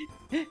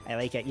 I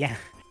like it, yeah.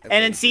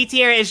 And then C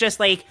tier is just,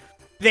 like,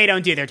 they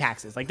don't do their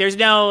taxes. Like, there's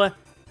no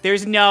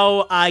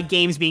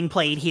games being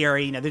played here,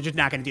 you know, they're just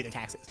not going to do their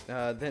taxes.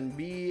 Then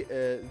B,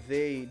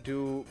 they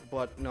do,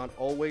 but not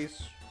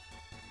always.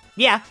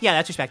 Yeah,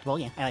 that's respectable.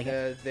 Yeah, I like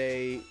it.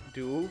 They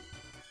do.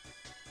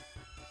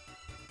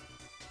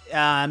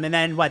 And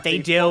then what they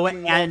do,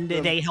 and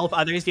they help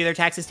others do their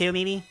taxes too,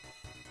 maybe?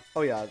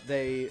 Oh yeah,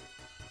 they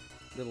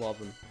love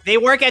them. They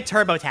work at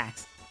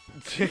TurboTax.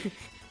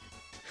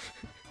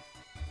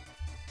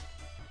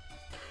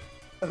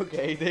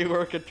 Okay, they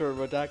work at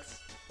TurboTax.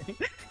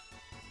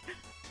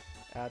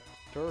 At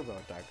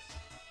TurboTax.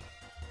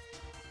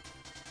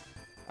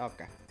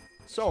 Okay.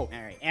 So, all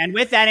right, and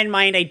with that in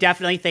mind, I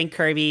definitely think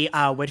Kirby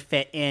would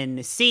fit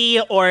in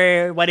C,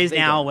 or what is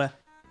now...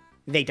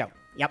 They don't.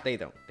 Yep. They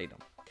don't.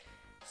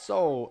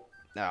 So,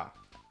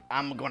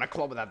 I'm gonna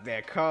club that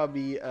there.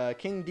 Kirby,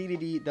 King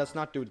Dedede does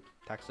not do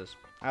taxes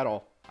at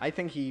all. I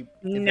think he...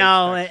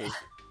 No.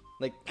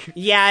 Like...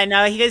 Yeah,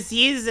 no, because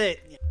he's...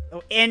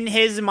 in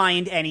his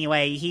mind,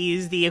 anyway,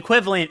 he's the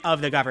equivalent of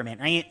the government,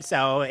 right?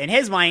 So, in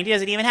his mind, he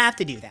doesn't even have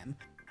to do them.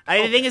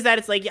 The thing is that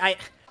it's like...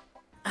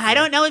 I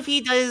don't know if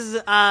he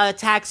does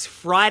tax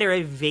fraud or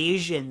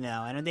evasion, though.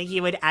 I don't think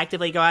he would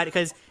actively go out,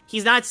 because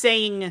he's not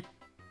saying...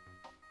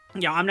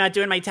 you know, I'm not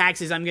doing my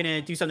taxes. I'm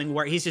gonna do something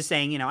worse. He's just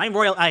saying, you know, I'm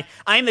royal.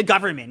 I'm the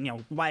government. You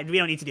know, why we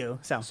don't need to do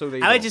so.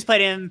 I would just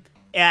put him.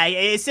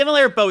 A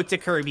similar boat to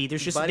Kirby.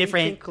 There's just a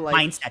different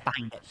mindset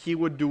behind it. He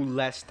would do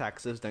less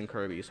taxes than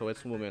Kirby, so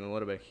it's moving a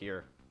little bit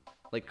here.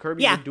 Like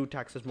Kirby would do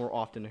taxes more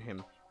often than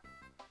him.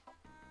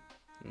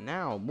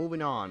 Now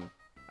moving on,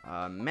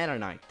 Meta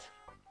Knight.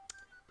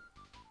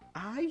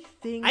 I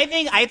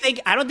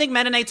don't think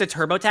Meta Knight's a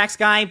TurboTax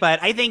guy,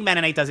 but I think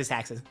Meta Knight does his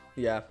taxes.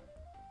 Yeah.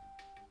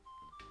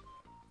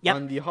 Yep.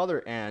 On the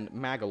other end,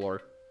 Magolor.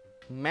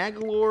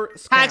 Magolor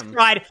scam. Tax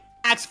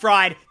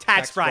fraud.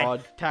 Tax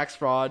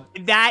fraud.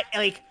 That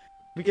like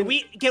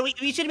we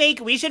should make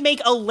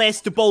a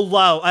list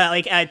below,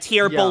 like a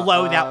tier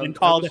below that one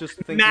called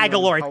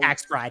Magolor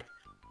tax fraud.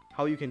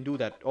 How you can do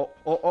that? Oh!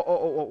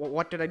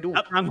 What did I do?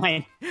 Oh, wrong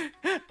line.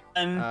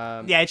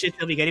 Yeah, it should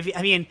still be good.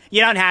 I mean, you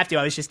don't have to.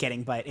 I was just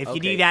kidding. But if you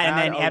do that and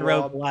then add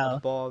row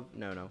below,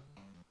 no.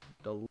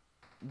 The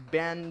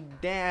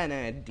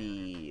Bandana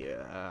D.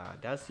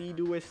 Does he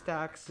do his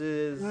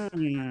taxes?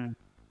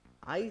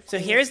 So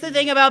here's the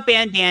thing about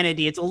Bandana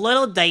D. It's a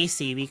little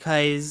dicey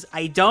because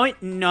I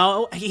don't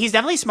know. He's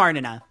definitely smart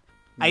enough.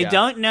 Yeah. I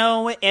don't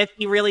know if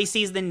he really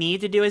sees the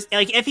need to do his...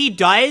 Like, if he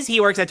does, he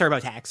works at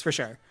TurboTax, for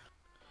sure.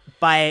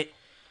 But...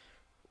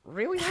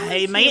 Really?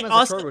 It might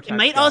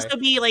also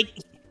be, like...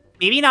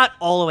 Maybe not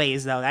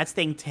always, though. That's the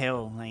thing,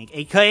 too. Like,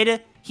 he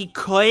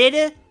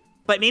could,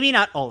 but maybe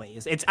not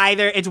always.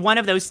 It's one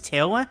of those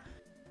two.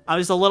 I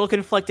was a little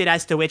conflicted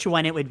as to which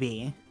one it would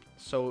be.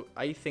 So,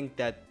 I think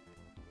that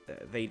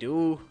they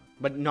do,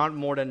 but not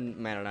more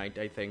than Meta Knight,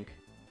 I think,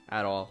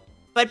 at all.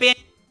 But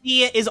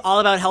Bandana is all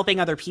about helping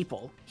other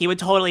people. He would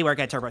totally work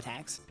at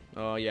TurboTax.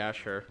 Oh, yeah,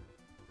 sure.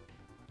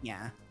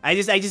 Yeah.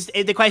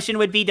 The question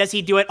would be, does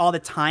he do it all the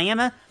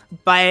time?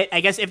 But I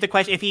guess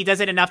if he does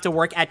it enough to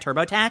work at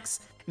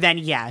TurboTax, then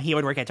yeah, he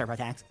would work at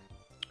TurboTax.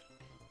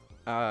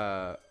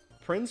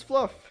 Prince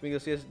Fluff,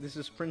 because this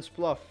is Prince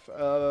Fluff.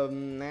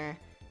 Nah.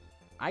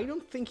 I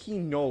don't think he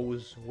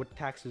knows what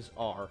taxes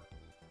are.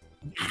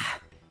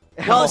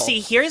 Well, see,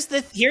 here's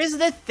the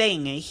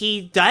thing.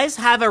 He does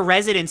have a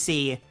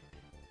residency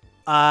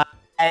at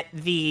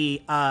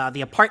the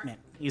apartment.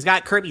 He's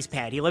got Kirby's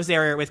pad. He lives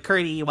there with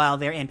Kirby while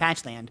they're in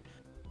Patchland.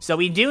 So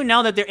we do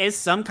know that there is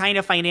some kind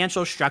of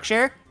financial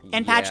structure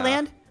in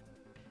Patchland.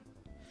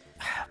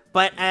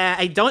 But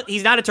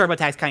he's not a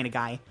TurboTax kind of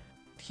guy.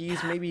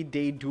 He's maybe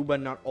they do, but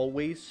not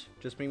always.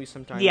 Just maybe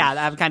sometimes.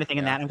 Yeah, I'm kind of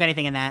thinking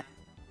that.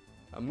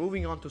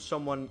 Moving on to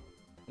someone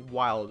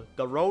wild.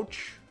 The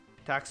Roach,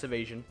 tax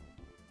evasion.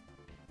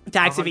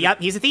 Yep,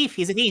 he's a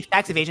thief.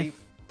 Tax evasion.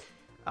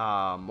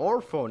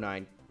 Morpho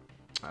Knight.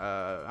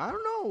 I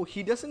don't know.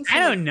 He doesn't. I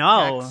don't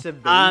know.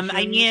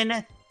 I mean,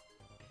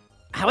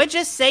 I would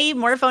just say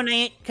Morpho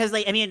Knight because,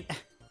 like, I mean,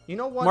 you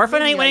know what? Morpho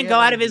Knight wouldn't go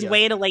out of his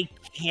way to like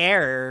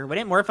care.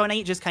 Wouldn't Morpho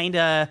Knight just kind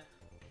of?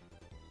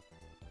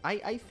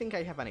 I think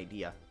I have an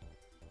idea.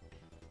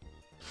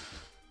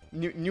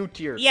 New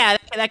tier. Yeah,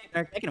 that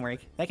can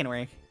work. That can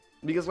work.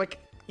 Because like,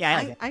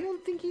 yeah, I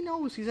don't think he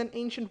knows. He's an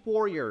ancient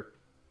warrior.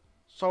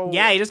 So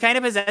yeah, he just kind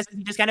of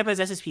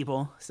possesses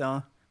people.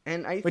 So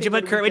and I would you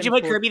put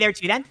Kirby there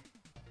too then?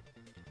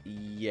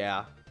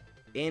 Yeah,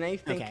 and I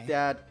think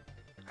that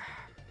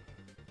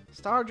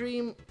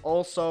Stardream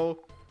also,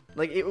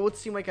 like, it would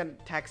seem like a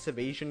tax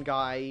evasion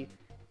guy.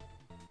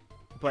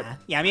 But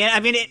yeah, I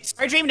mean,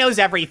 Stardream knows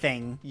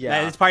everything.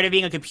 Yeah, it's part of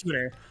being a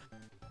computer.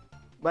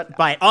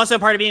 But also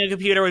part of being a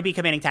computer would be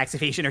committing tax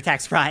evasion or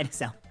tax fraud.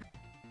 So.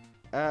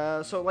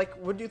 So like,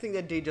 what do you think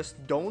that they just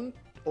don't,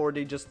 or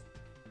they just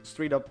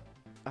straight up?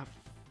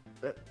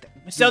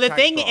 So the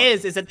thing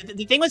is that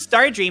the thing with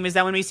Stardream is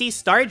that when we see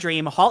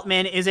Stardream,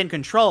 Haltman is in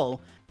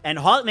control, and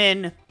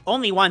Haltman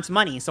only wants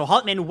money, so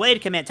Haltman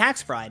would commit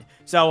tax fraud.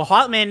 So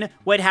Haltman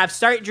would have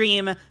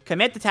Stardream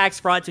commit the tax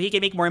fraud so he can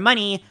make more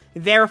money.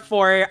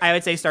 Therefore, I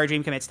would say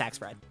Stardream commits tax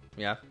fraud.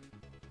 Yeah.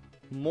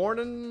 More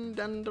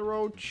than the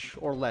Roach,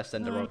 or less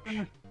than the Roach?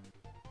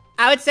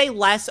 I would say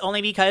less,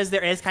 only because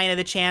there is kind of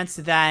the chance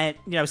that,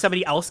 you know,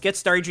 somebody else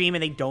gets Stardream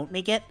and they don't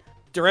make it.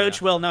 The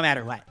Roach will no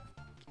matter what.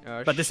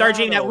 But the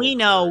Stardream that we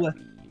know,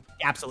 Kirby.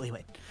 Absolutely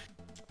would.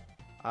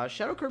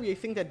 Shadow Kirby, I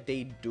think that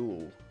they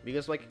do.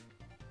 Because, like,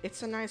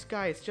 it's a nice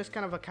guy. It's just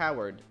kind of a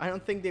coward. I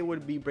don't think they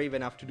would be brave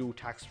enough to do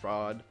tax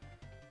fraud.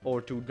 Or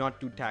to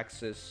not do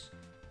taxes.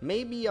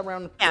 Maybe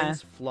around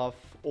Prince Fluff,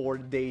 or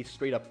they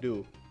straight up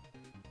do.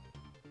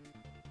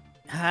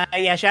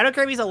 Yeah, Shadow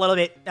Kirby's a little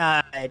bit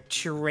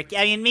tricky.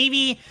 I mean,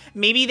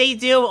 maybe they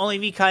do, only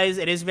because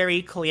it is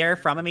very clear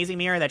from Amazing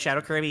Mirror that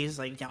Shadow Kirby is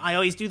like, you know, I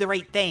always do the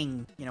right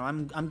thing. You know,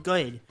 I'm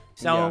good.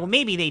 So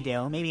maybe they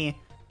do. Maybe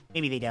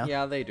they do.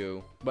 Yeah, they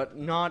do, but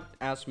not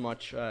as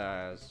much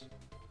as,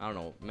 I don't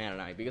know, Meta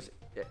Knight, because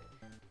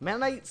Meta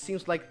Knight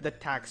seems like the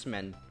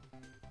taxman.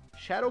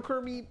 Shadow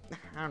Kirby,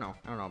 I don't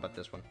know about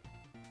this one.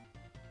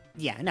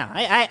 Yeah, no,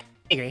 I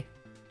agree.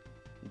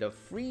 The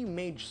Free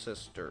Mage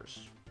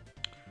Sisters.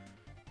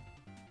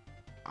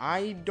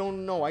 I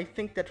don't know. I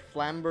think that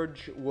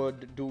Flamberge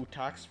would do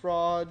tax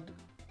fraud.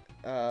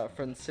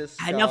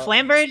 Francisca. No,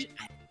 Flamberge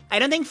I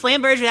don't think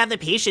Flamberge would have the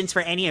patience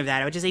for any of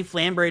that. I would just say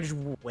Flamberge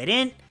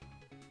wouldn't.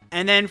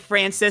 And then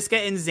Francisca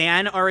and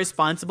Zan are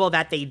responsible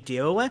that they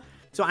do.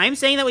 So I'm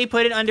saying that we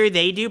put it under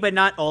they do, but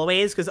not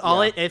always, because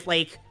if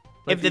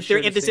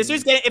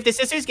the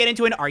sisters get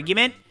into an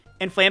argument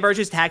and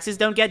Flamberge's taxes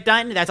don't get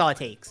done, that's all it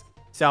takes.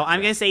 So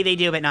I'm gonna say they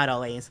do, but not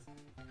always.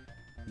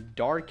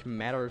 Dark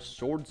Matter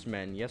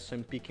Swordsman. Yes,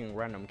 I'm picking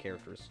random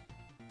characters.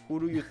 Who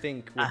do you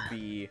think would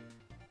be?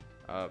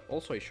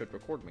 Also, I should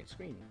record my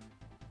screen.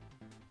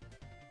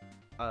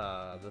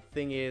 The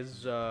thing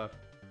is,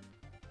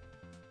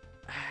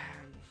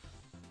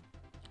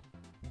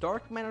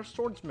 Dark Matter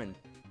Swordsman.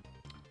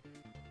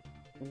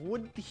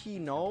 Would he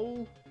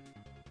know?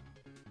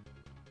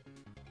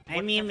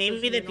 I mean,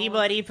 maybe the people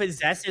that he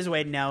possesses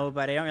would know,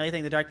 but I don't really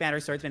think the Dark Matter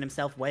Swordsman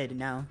himself would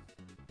know.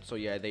 So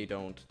yeah, they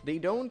don't. They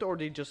don't, or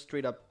they just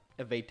straight up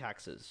evade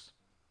taxes.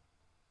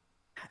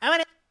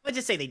 I would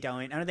just say they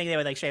don't. I don't think they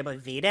would like straight up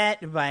evade it,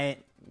 but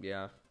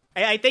yeah,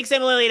 I think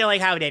similarly to like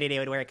how Dedede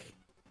would work.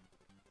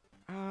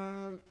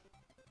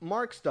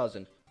 Marks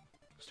doesn't.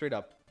 Straight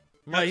up.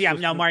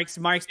 Marks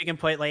Marks we can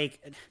put like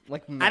I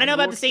don't know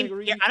about the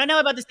same. Yeah, I don't know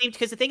about the same,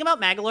 because the thing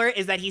about Magolor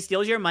is that he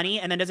steals your money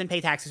and then doesn't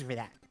pay taxes for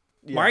that.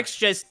 Yeah. Marks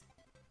just.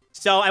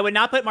 So I would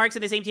not put Marks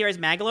in the same tier as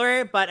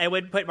Magolor, but I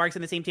would put Marks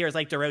in the same tier as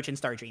like Daroche and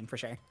Stardream for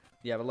sure.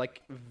 Yeah, but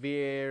like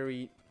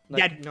very.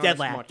 Like, dead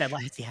last,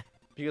 yeah.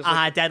 Because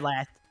like, dead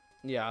last.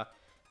 Yeah.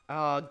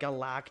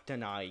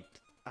 Galactonite.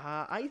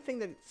 I think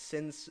that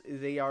since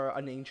they are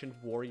an ancient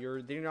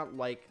warrior, they're not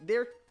like,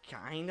 they're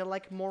kind of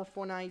like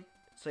Morphonite,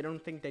 so I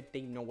don't think that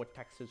they know what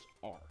taxes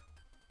are.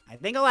 I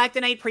think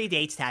Galactonite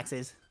predates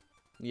taxes.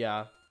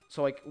 Yeah.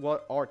 So like,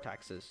 what are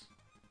taxes?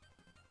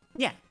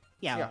 Yeah.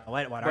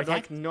 What but are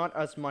like taxes? not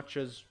as much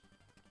as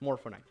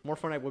Morphonite.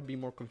 Morphonite would be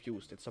more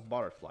confused. It's a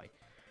butterfly.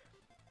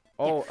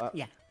 Oh,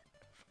 yeah.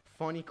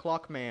 Funny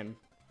Clockman.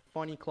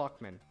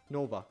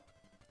 Nova.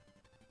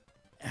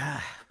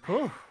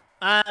 Nova?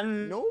 I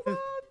don't know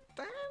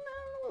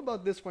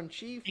about this one,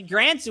 Chief.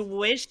 Grants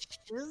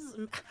wishes?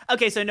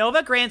 Okay, so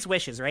Nova grants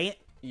wishes, right?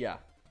 Yeah.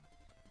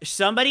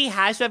 Somebody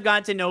has to have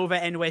gone to Nova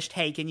and wished,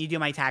 hey, can you do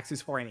my taxes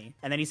for me?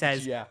 And then he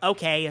says,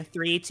 okay,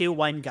 3, 2,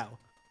 1, go.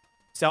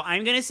 So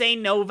I'm going to say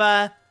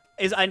Nova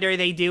is under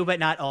they do, but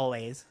not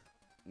always.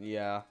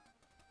 Yeah.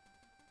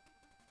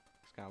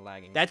 It's kind of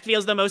lagging. That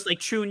feels the most like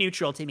true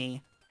neutral to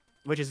me,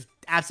 which is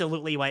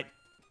absolutely what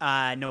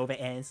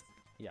Nova is.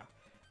 Yeah.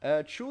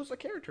 Choose a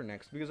character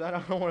next, because I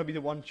don't want to be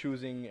the one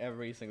choosing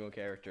every single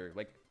character.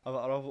 Like, out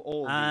of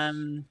all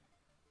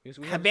these.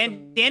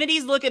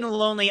 Vanity's looking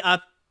lonely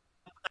up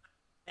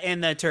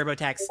in the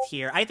TurboTax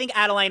tier. I think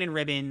Adeline and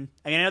Ribbon,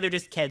 I mean, I know they're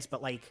just kids,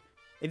 but like,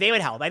 they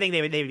would help. I think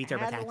they would be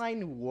TurboTax.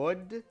 Adeline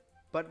would,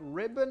 but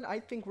Ribbon, I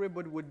think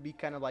Ribbon would be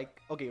kind of like,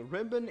 okay,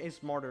 Ribbon is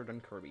smarter than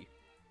Kirby.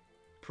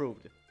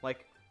 Proved.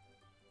 Like,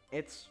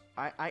 it's,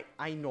 I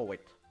know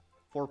it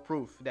for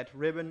proof that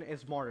Ribbon is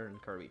smarter than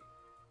Kirby.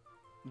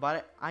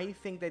 But I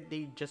think that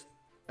they just,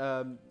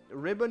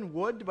 Ribbon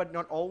would, but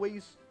not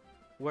always,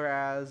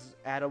 whereas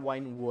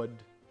Adeline would,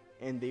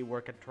 and they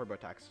work at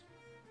TurboTax.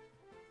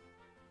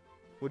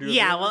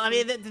 Yeah, well, I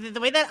mean, the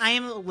way that I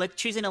am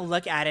choosing to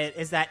look at it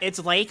is that it's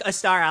like a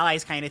Star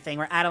Allies kind of thing,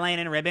 where Adeline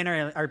and Ribbon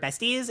are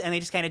besties, and they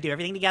just kind of do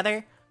everything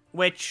together,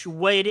 which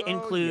would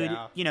include,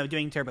 you know,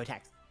 doing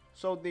TurboTax.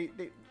 So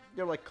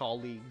they're like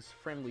colleagues,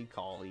 friendly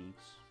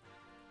colleagues.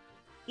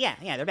 Yeah,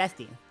 they're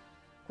besties.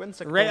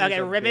 Ribbon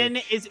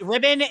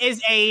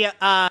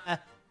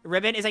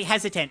is a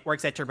hesitant,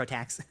 works at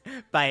TurboTax,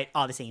 but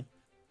all the same.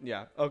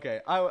 Yeah, okay.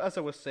 As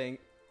I was saying,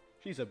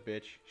 she's a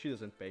bitch. She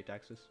doesn't pay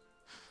taxes.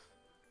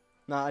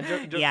 Nah,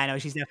 yeah, no,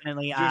 she's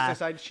definitely.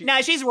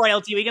 No, she's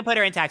royalty. We can put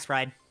her in tax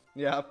fraud.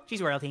 Yeah.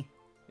 She's royalty.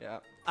 Yeah.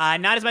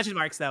 Not as much as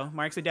Marks though.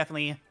 Marks would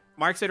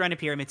run a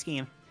pyramid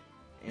scheme.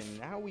 And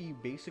now we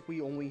basically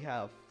only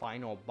have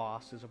final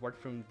bosses apart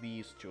from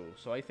these two.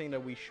 So I think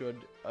that we should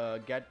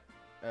get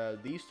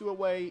these two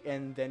away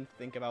and then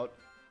think about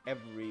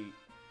every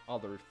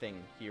other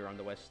thing here on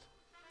the West.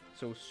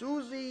 So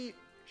Susie,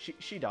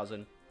 she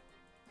doesn't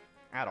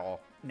at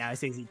all. No,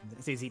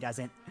 Susie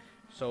doesn't.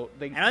 So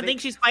I don't think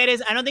she's quite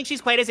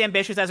as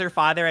ambitious as her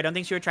father. I don't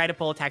think she would try to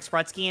pull a tax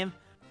fraud scheme,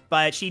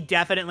 but she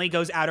definitely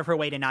goes out of her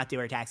way to not do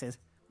her taxes.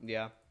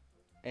 Yeah.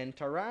 And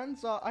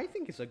Taranza, I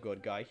think is a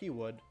good guy. He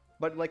would.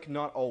 But, like,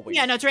 not always.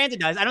 Yeah, no, Taranza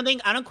does. I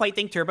don't quite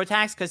think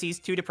TurboTax because he's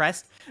too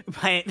depressed.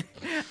 But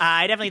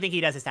I definitely think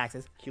he does his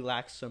taxes. He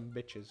lacks some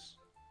bitches.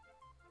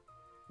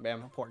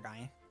 Bam. Oh, poor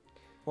guy.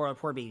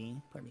 Poor baby.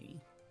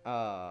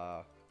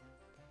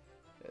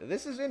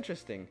 This is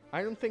interesting.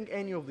 I don't think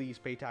any of these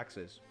pay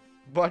taxes.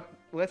 But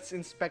let's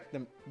inspect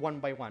them one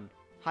by one.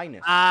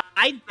 Highness.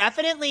 I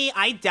definitely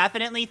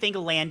think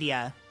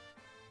Landia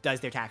does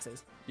their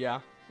taxes. Yeah,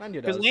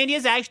 Landia does. Because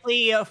Landia's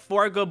actually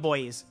 4 good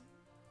boys.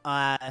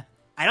 I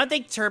don't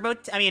think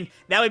I mean,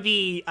 that would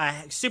be a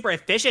super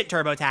efficient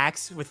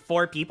TurboTax with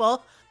 4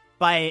 people,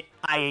 but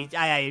I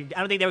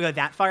don't think they would go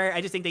that far.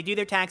 I just think they do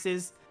their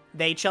taxes,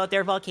 they chill at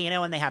their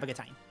volcano, and they have a good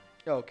time.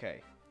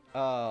 Okay.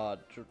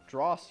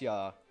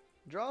 Drosya.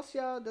 Does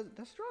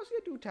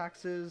Drosya do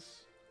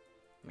taxes?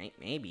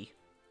 Maybe.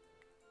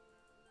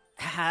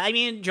 I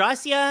mean,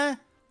 Drossia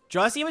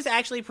was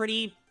actually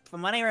pretty,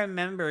 from what I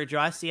remember,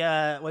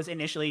 Drossia was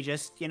initially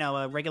just, you know,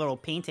 a regular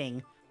old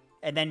painting,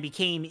 and then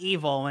became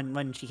evil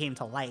when she came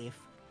to life.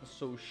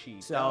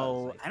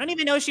 So I don't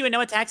even know if she would know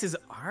what taxes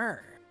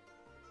are.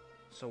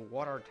 So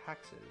what are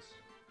taxes?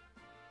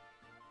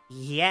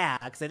 Yeah,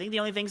 because I think the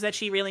only things that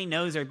she really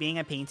knows are being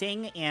a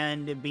painting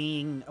and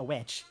being a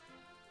witch.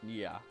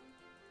 Yeah.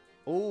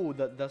 Oh,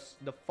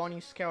 the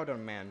funny scouter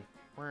man.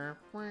 No.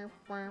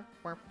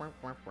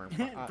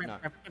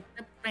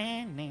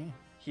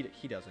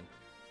 He doesn't.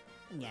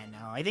 Yeah,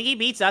 no. I think he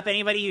beats up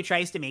anybody who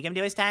tries to make him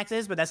do his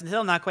taxes, but that's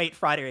still not quite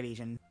fraud or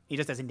evasion. He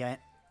just doesn't do it.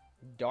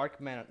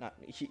 Dark Man,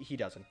 he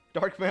doesn't.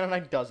 Dark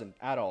Mennonite doesn't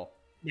at all.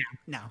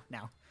 No.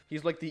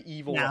 He's like the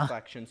evil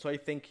reflection, so I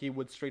think he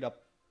would straight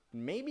up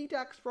maybe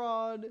tax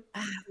fraud.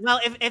 Well,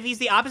 if he's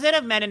the opposite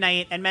of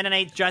Mennonite, and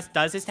Mennonite just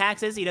does his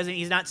taxes,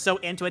 he's not so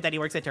into it that he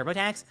works at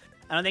TurboTax.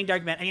 I don't think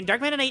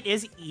Dark Mennonite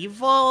is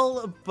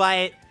evil,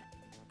 but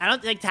I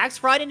don't like tax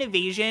fraud and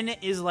evasion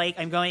is like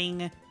I'm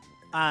going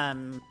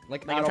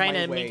like I'm trying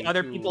to make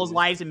other people's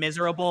lives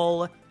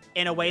miserable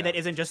in a way that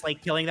isn't just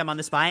like killing them on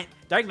the spot.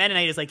 Dark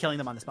Mennonite is like killing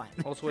them on the spot.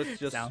 Also, let's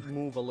just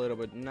move a little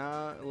bit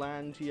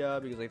Lantia,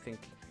 because I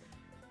think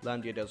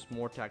Lantia does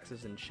more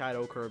taxes than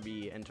Shadow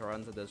Kirby, and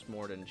Taranza does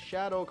more than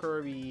Shadow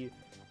Kirby,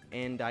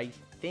 and I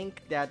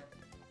think that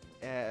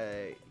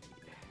the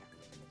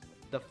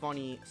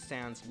funny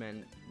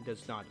Sandsman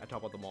does not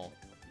atop of them all.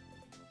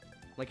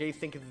 Like, I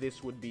think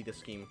this would be the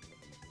scheme.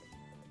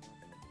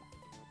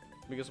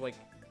 Because, like,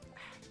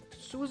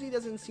 Susie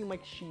doesn't seem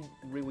like she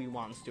really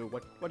wants to.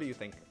 What do you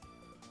think?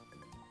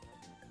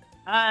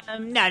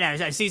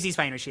 No, Susie's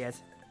fine where she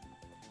is.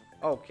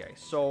 Okay,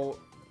 so,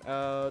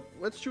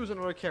 let's choose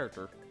another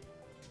character.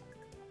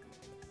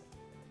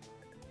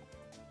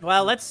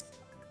 Well, let's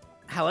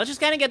just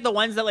kind of get the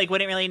ones that, like,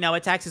 wouldn't really know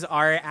what taxes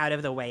are out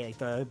of the way. Like,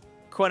 the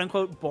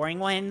quote-unquote boring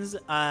ones.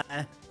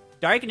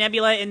 Dark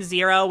Nebula and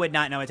Zero would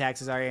not know what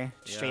taxes are,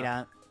 straight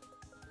up.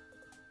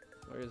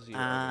 Where is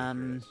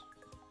Zero?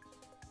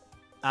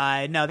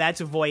 No,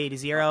 that's Void.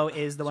 Zero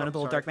is the one with the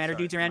little dark matter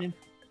dudes around him.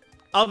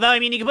 Although, I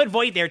mean, you can put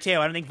Void there, too.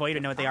 I don't think Void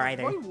would know what they are,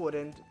 either. Void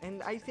wouldn't,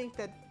 and I think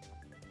that,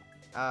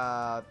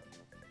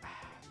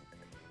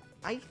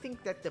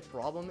 the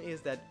problem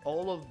is that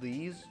all of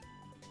these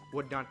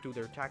would not do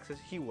their taxes.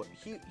 He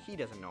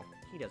doesn't know.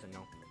 He doesn't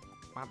know.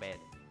 My bad.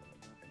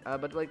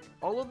 But, like,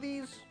 all of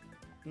these,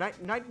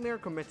 Nightmare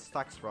commits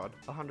tax fraud,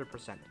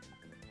 100%.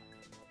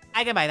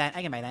 I can buy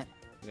that.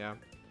 Yeah.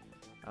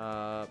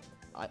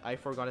 I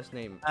forgot his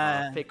name.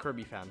 Fake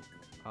KirbyFan.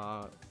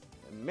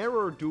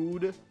 Mirror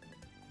Dude.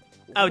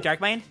 Oh,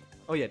 Darkmind?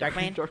 Oh, yeah.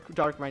 Darkmind?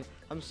 Darkmind.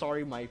 I'm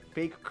sorry, my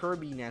fake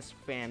Kirby-ness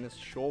fan is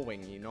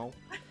showing, you know?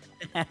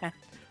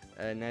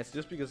 And that's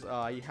just because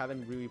I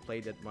haven't really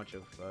played that much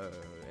of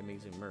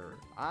Amazing Mirror.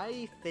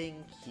 I think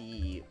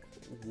he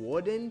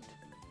wouldn't,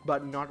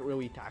 but not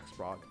really tax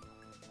fraud.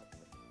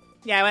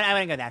 Yeah, I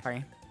wouldn't go that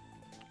far.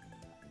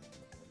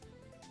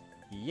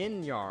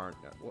 Yin Yarn.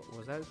 What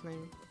was that his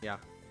name? Yeah.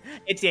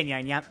 It's Yin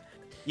Yarn, yep.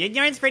 Yin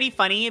Yarn's pretty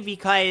funny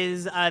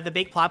because the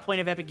big plot point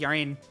of Epic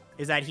Yarn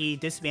is that he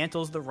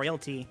dismantles the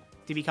royalty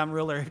to become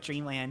ruler of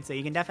Dreamland. So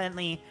you can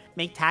definitely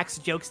make tax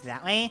jokes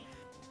that way.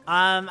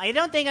 I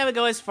don't think I would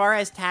go as far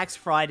as tax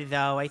fraud,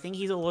 though. I think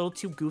he's a little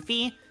too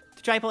goofy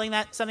to try pulling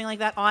something like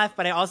that off.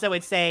 But I also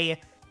would say,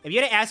 if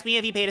you were to ask me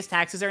if he paid his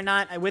taxes or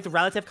not, with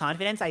relative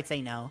confidence, I'd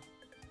say no.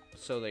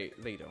 So they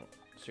don't.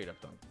 Straight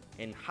up don't.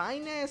 And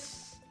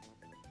Highness...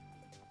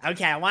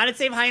 Okay, I want to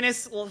save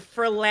Highness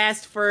for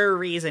last for a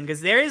reason,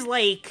 because there is,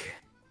 like...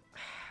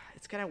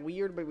 It's kind of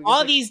weird, but...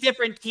 all these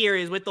different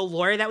tiers with the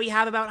lore that we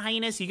have about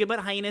Highness. You could put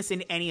Highness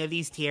in any of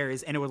these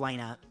tiers, and it would line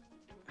up.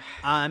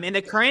 In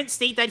the current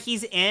state that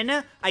he's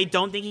in, I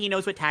don't think he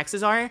knows what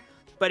taxes are,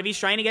 but if he's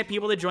trying to get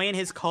people to join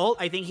his cult,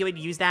 I think he would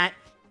use that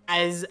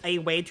as a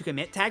way to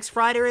commit tax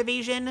fraud or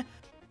evasion.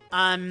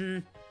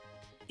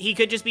 He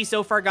could just be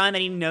so far gone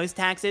that he knows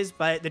taxes,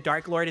 but the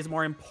Dark Lord is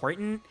more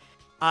important.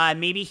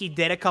 Maybe he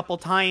did a couple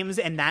times,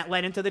 and that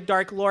led into the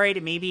Dark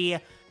Lord. Maybe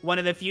one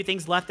of the few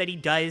things left that he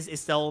does is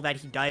still that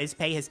he does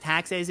pay his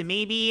taxes. And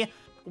maybe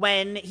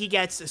when he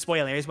gets,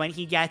 spoilers, when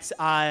he gets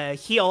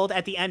healed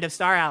at the end of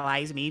Star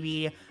Allies,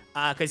 maybe,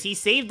 because he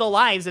saved the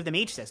lives of the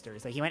Mage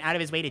Sisters. Like, he went out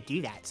of his way to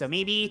do that. So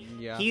maybe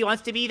he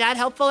wants to be that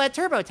helpful at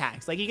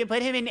TurboTax. Like, you can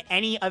put him in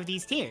any of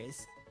these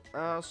tiers.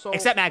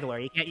 Except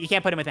Magolor. You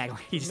can't put him with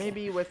Magolor.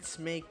 Maybe let's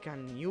make a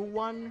new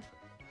one?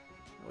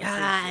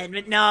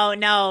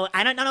 No.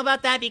 I don't know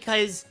about that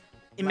because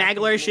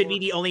Magolor should be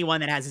the only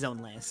one that has his own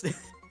list.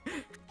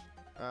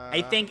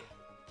 I think...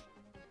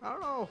 I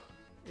don't know.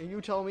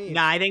 You tell me.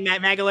 Nah, I think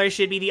Magolor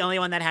should be the only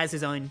one that has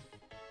his own.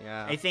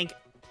 Yeah. I think...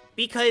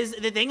 because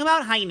the thing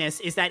about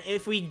Highness is that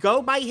if we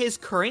go by his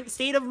current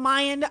state of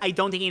mind, I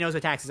don't think he knows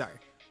what taxes are.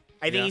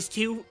 I think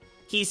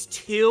he's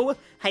too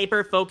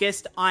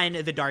hyper-focused on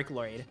the Dark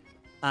Lord.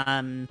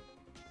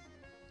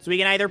 So we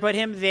can either put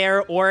him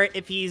there, or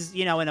if he's,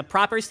 in a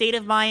proper state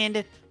of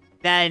mind,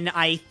 then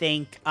I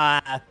think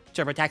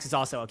TurboTax is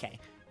also okay.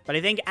 But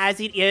I think as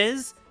it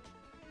is,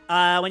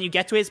 when you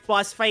get to his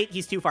boss fight,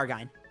 he's too far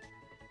gone.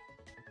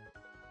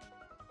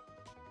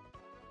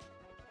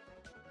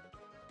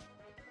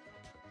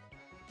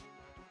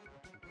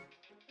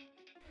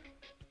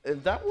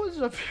 That was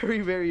a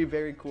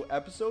very cool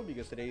episode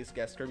because today's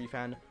guest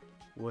KirbyFan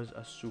was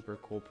a super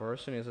cool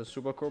person, is a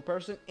super cool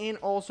person, and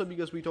also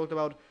because we talked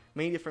about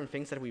many different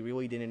things that we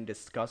really didn't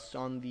discuss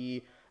on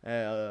the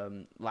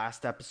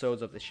last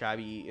episodes of the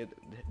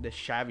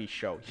Savi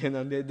Show. You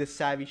know, the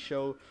Savi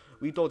Show.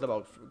 We talked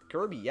about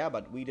Kirby, yeah,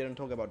 but we didn't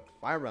talk about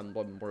Fire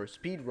Emblem or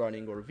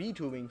speedrunning or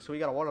VTubing, so we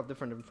got a lot of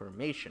different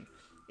information.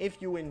 If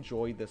you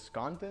enjoy this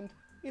content,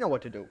 you know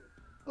what to do.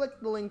 Click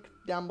the link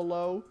down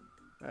below.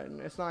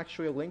 And it's not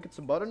actually a link, it's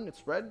a button,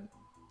 it's red.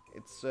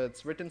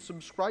 It's written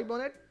subscribe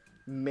on it.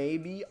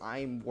 Maybe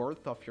I'm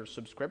worth of your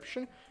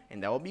subscription,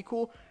 and that would be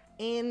cool.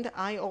 And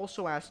I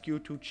also ask you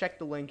to check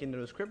the link in the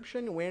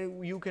description where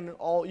you can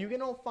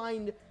all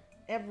find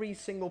every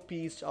single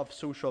piece of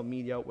social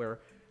media where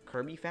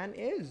KirbyFan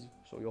is.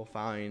 So you'll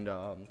find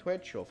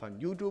Twitch, you'll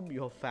find YouTube,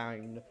 you'll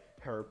find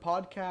her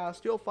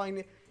podcast, you'll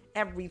find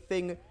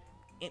everything,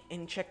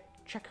 and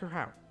check her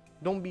out.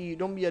 Don't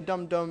be a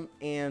dum-dum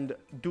and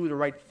do the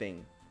right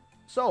thing.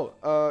 So,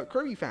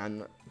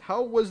 KirbyFan,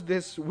 how was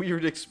this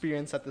weird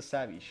experience at the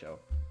Savi Show?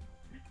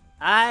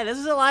 This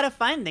was a lot of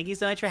fun. Thank you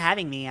so much for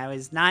having me. I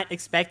was not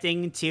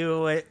expecting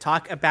to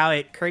talk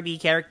about Kirby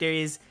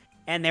characters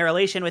and their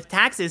relation with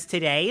taxes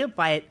today,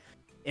 but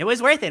it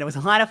was worth it. It was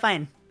a lot of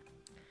fun.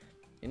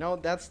 You know,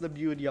 that's the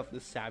beauty of the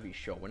Savi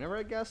Show. Whenever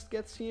a guest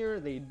gets here,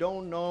 they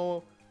don't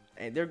know,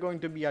 and they're going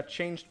to be a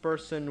changed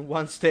person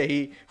once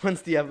the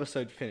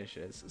episode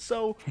finishes.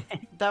 So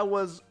that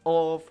was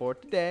all for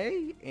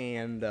today,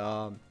 and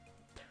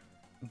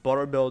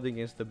Butter Building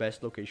is the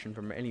best location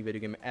from any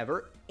video game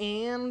ever.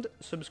 And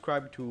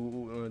subscribe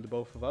to the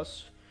both of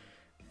us.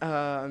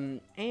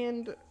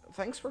 And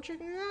thanks for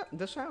checking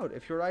this out.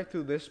 If you're right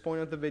to this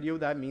point of the video,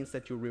 that means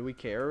that you really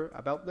care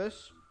about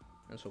this,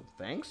 and so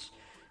thanks.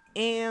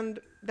 And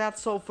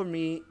that's all for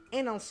me,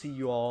 and I'll see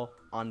you all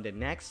on the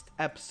next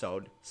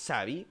episode.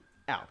 Savi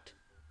out.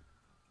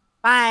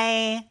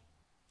 Bye.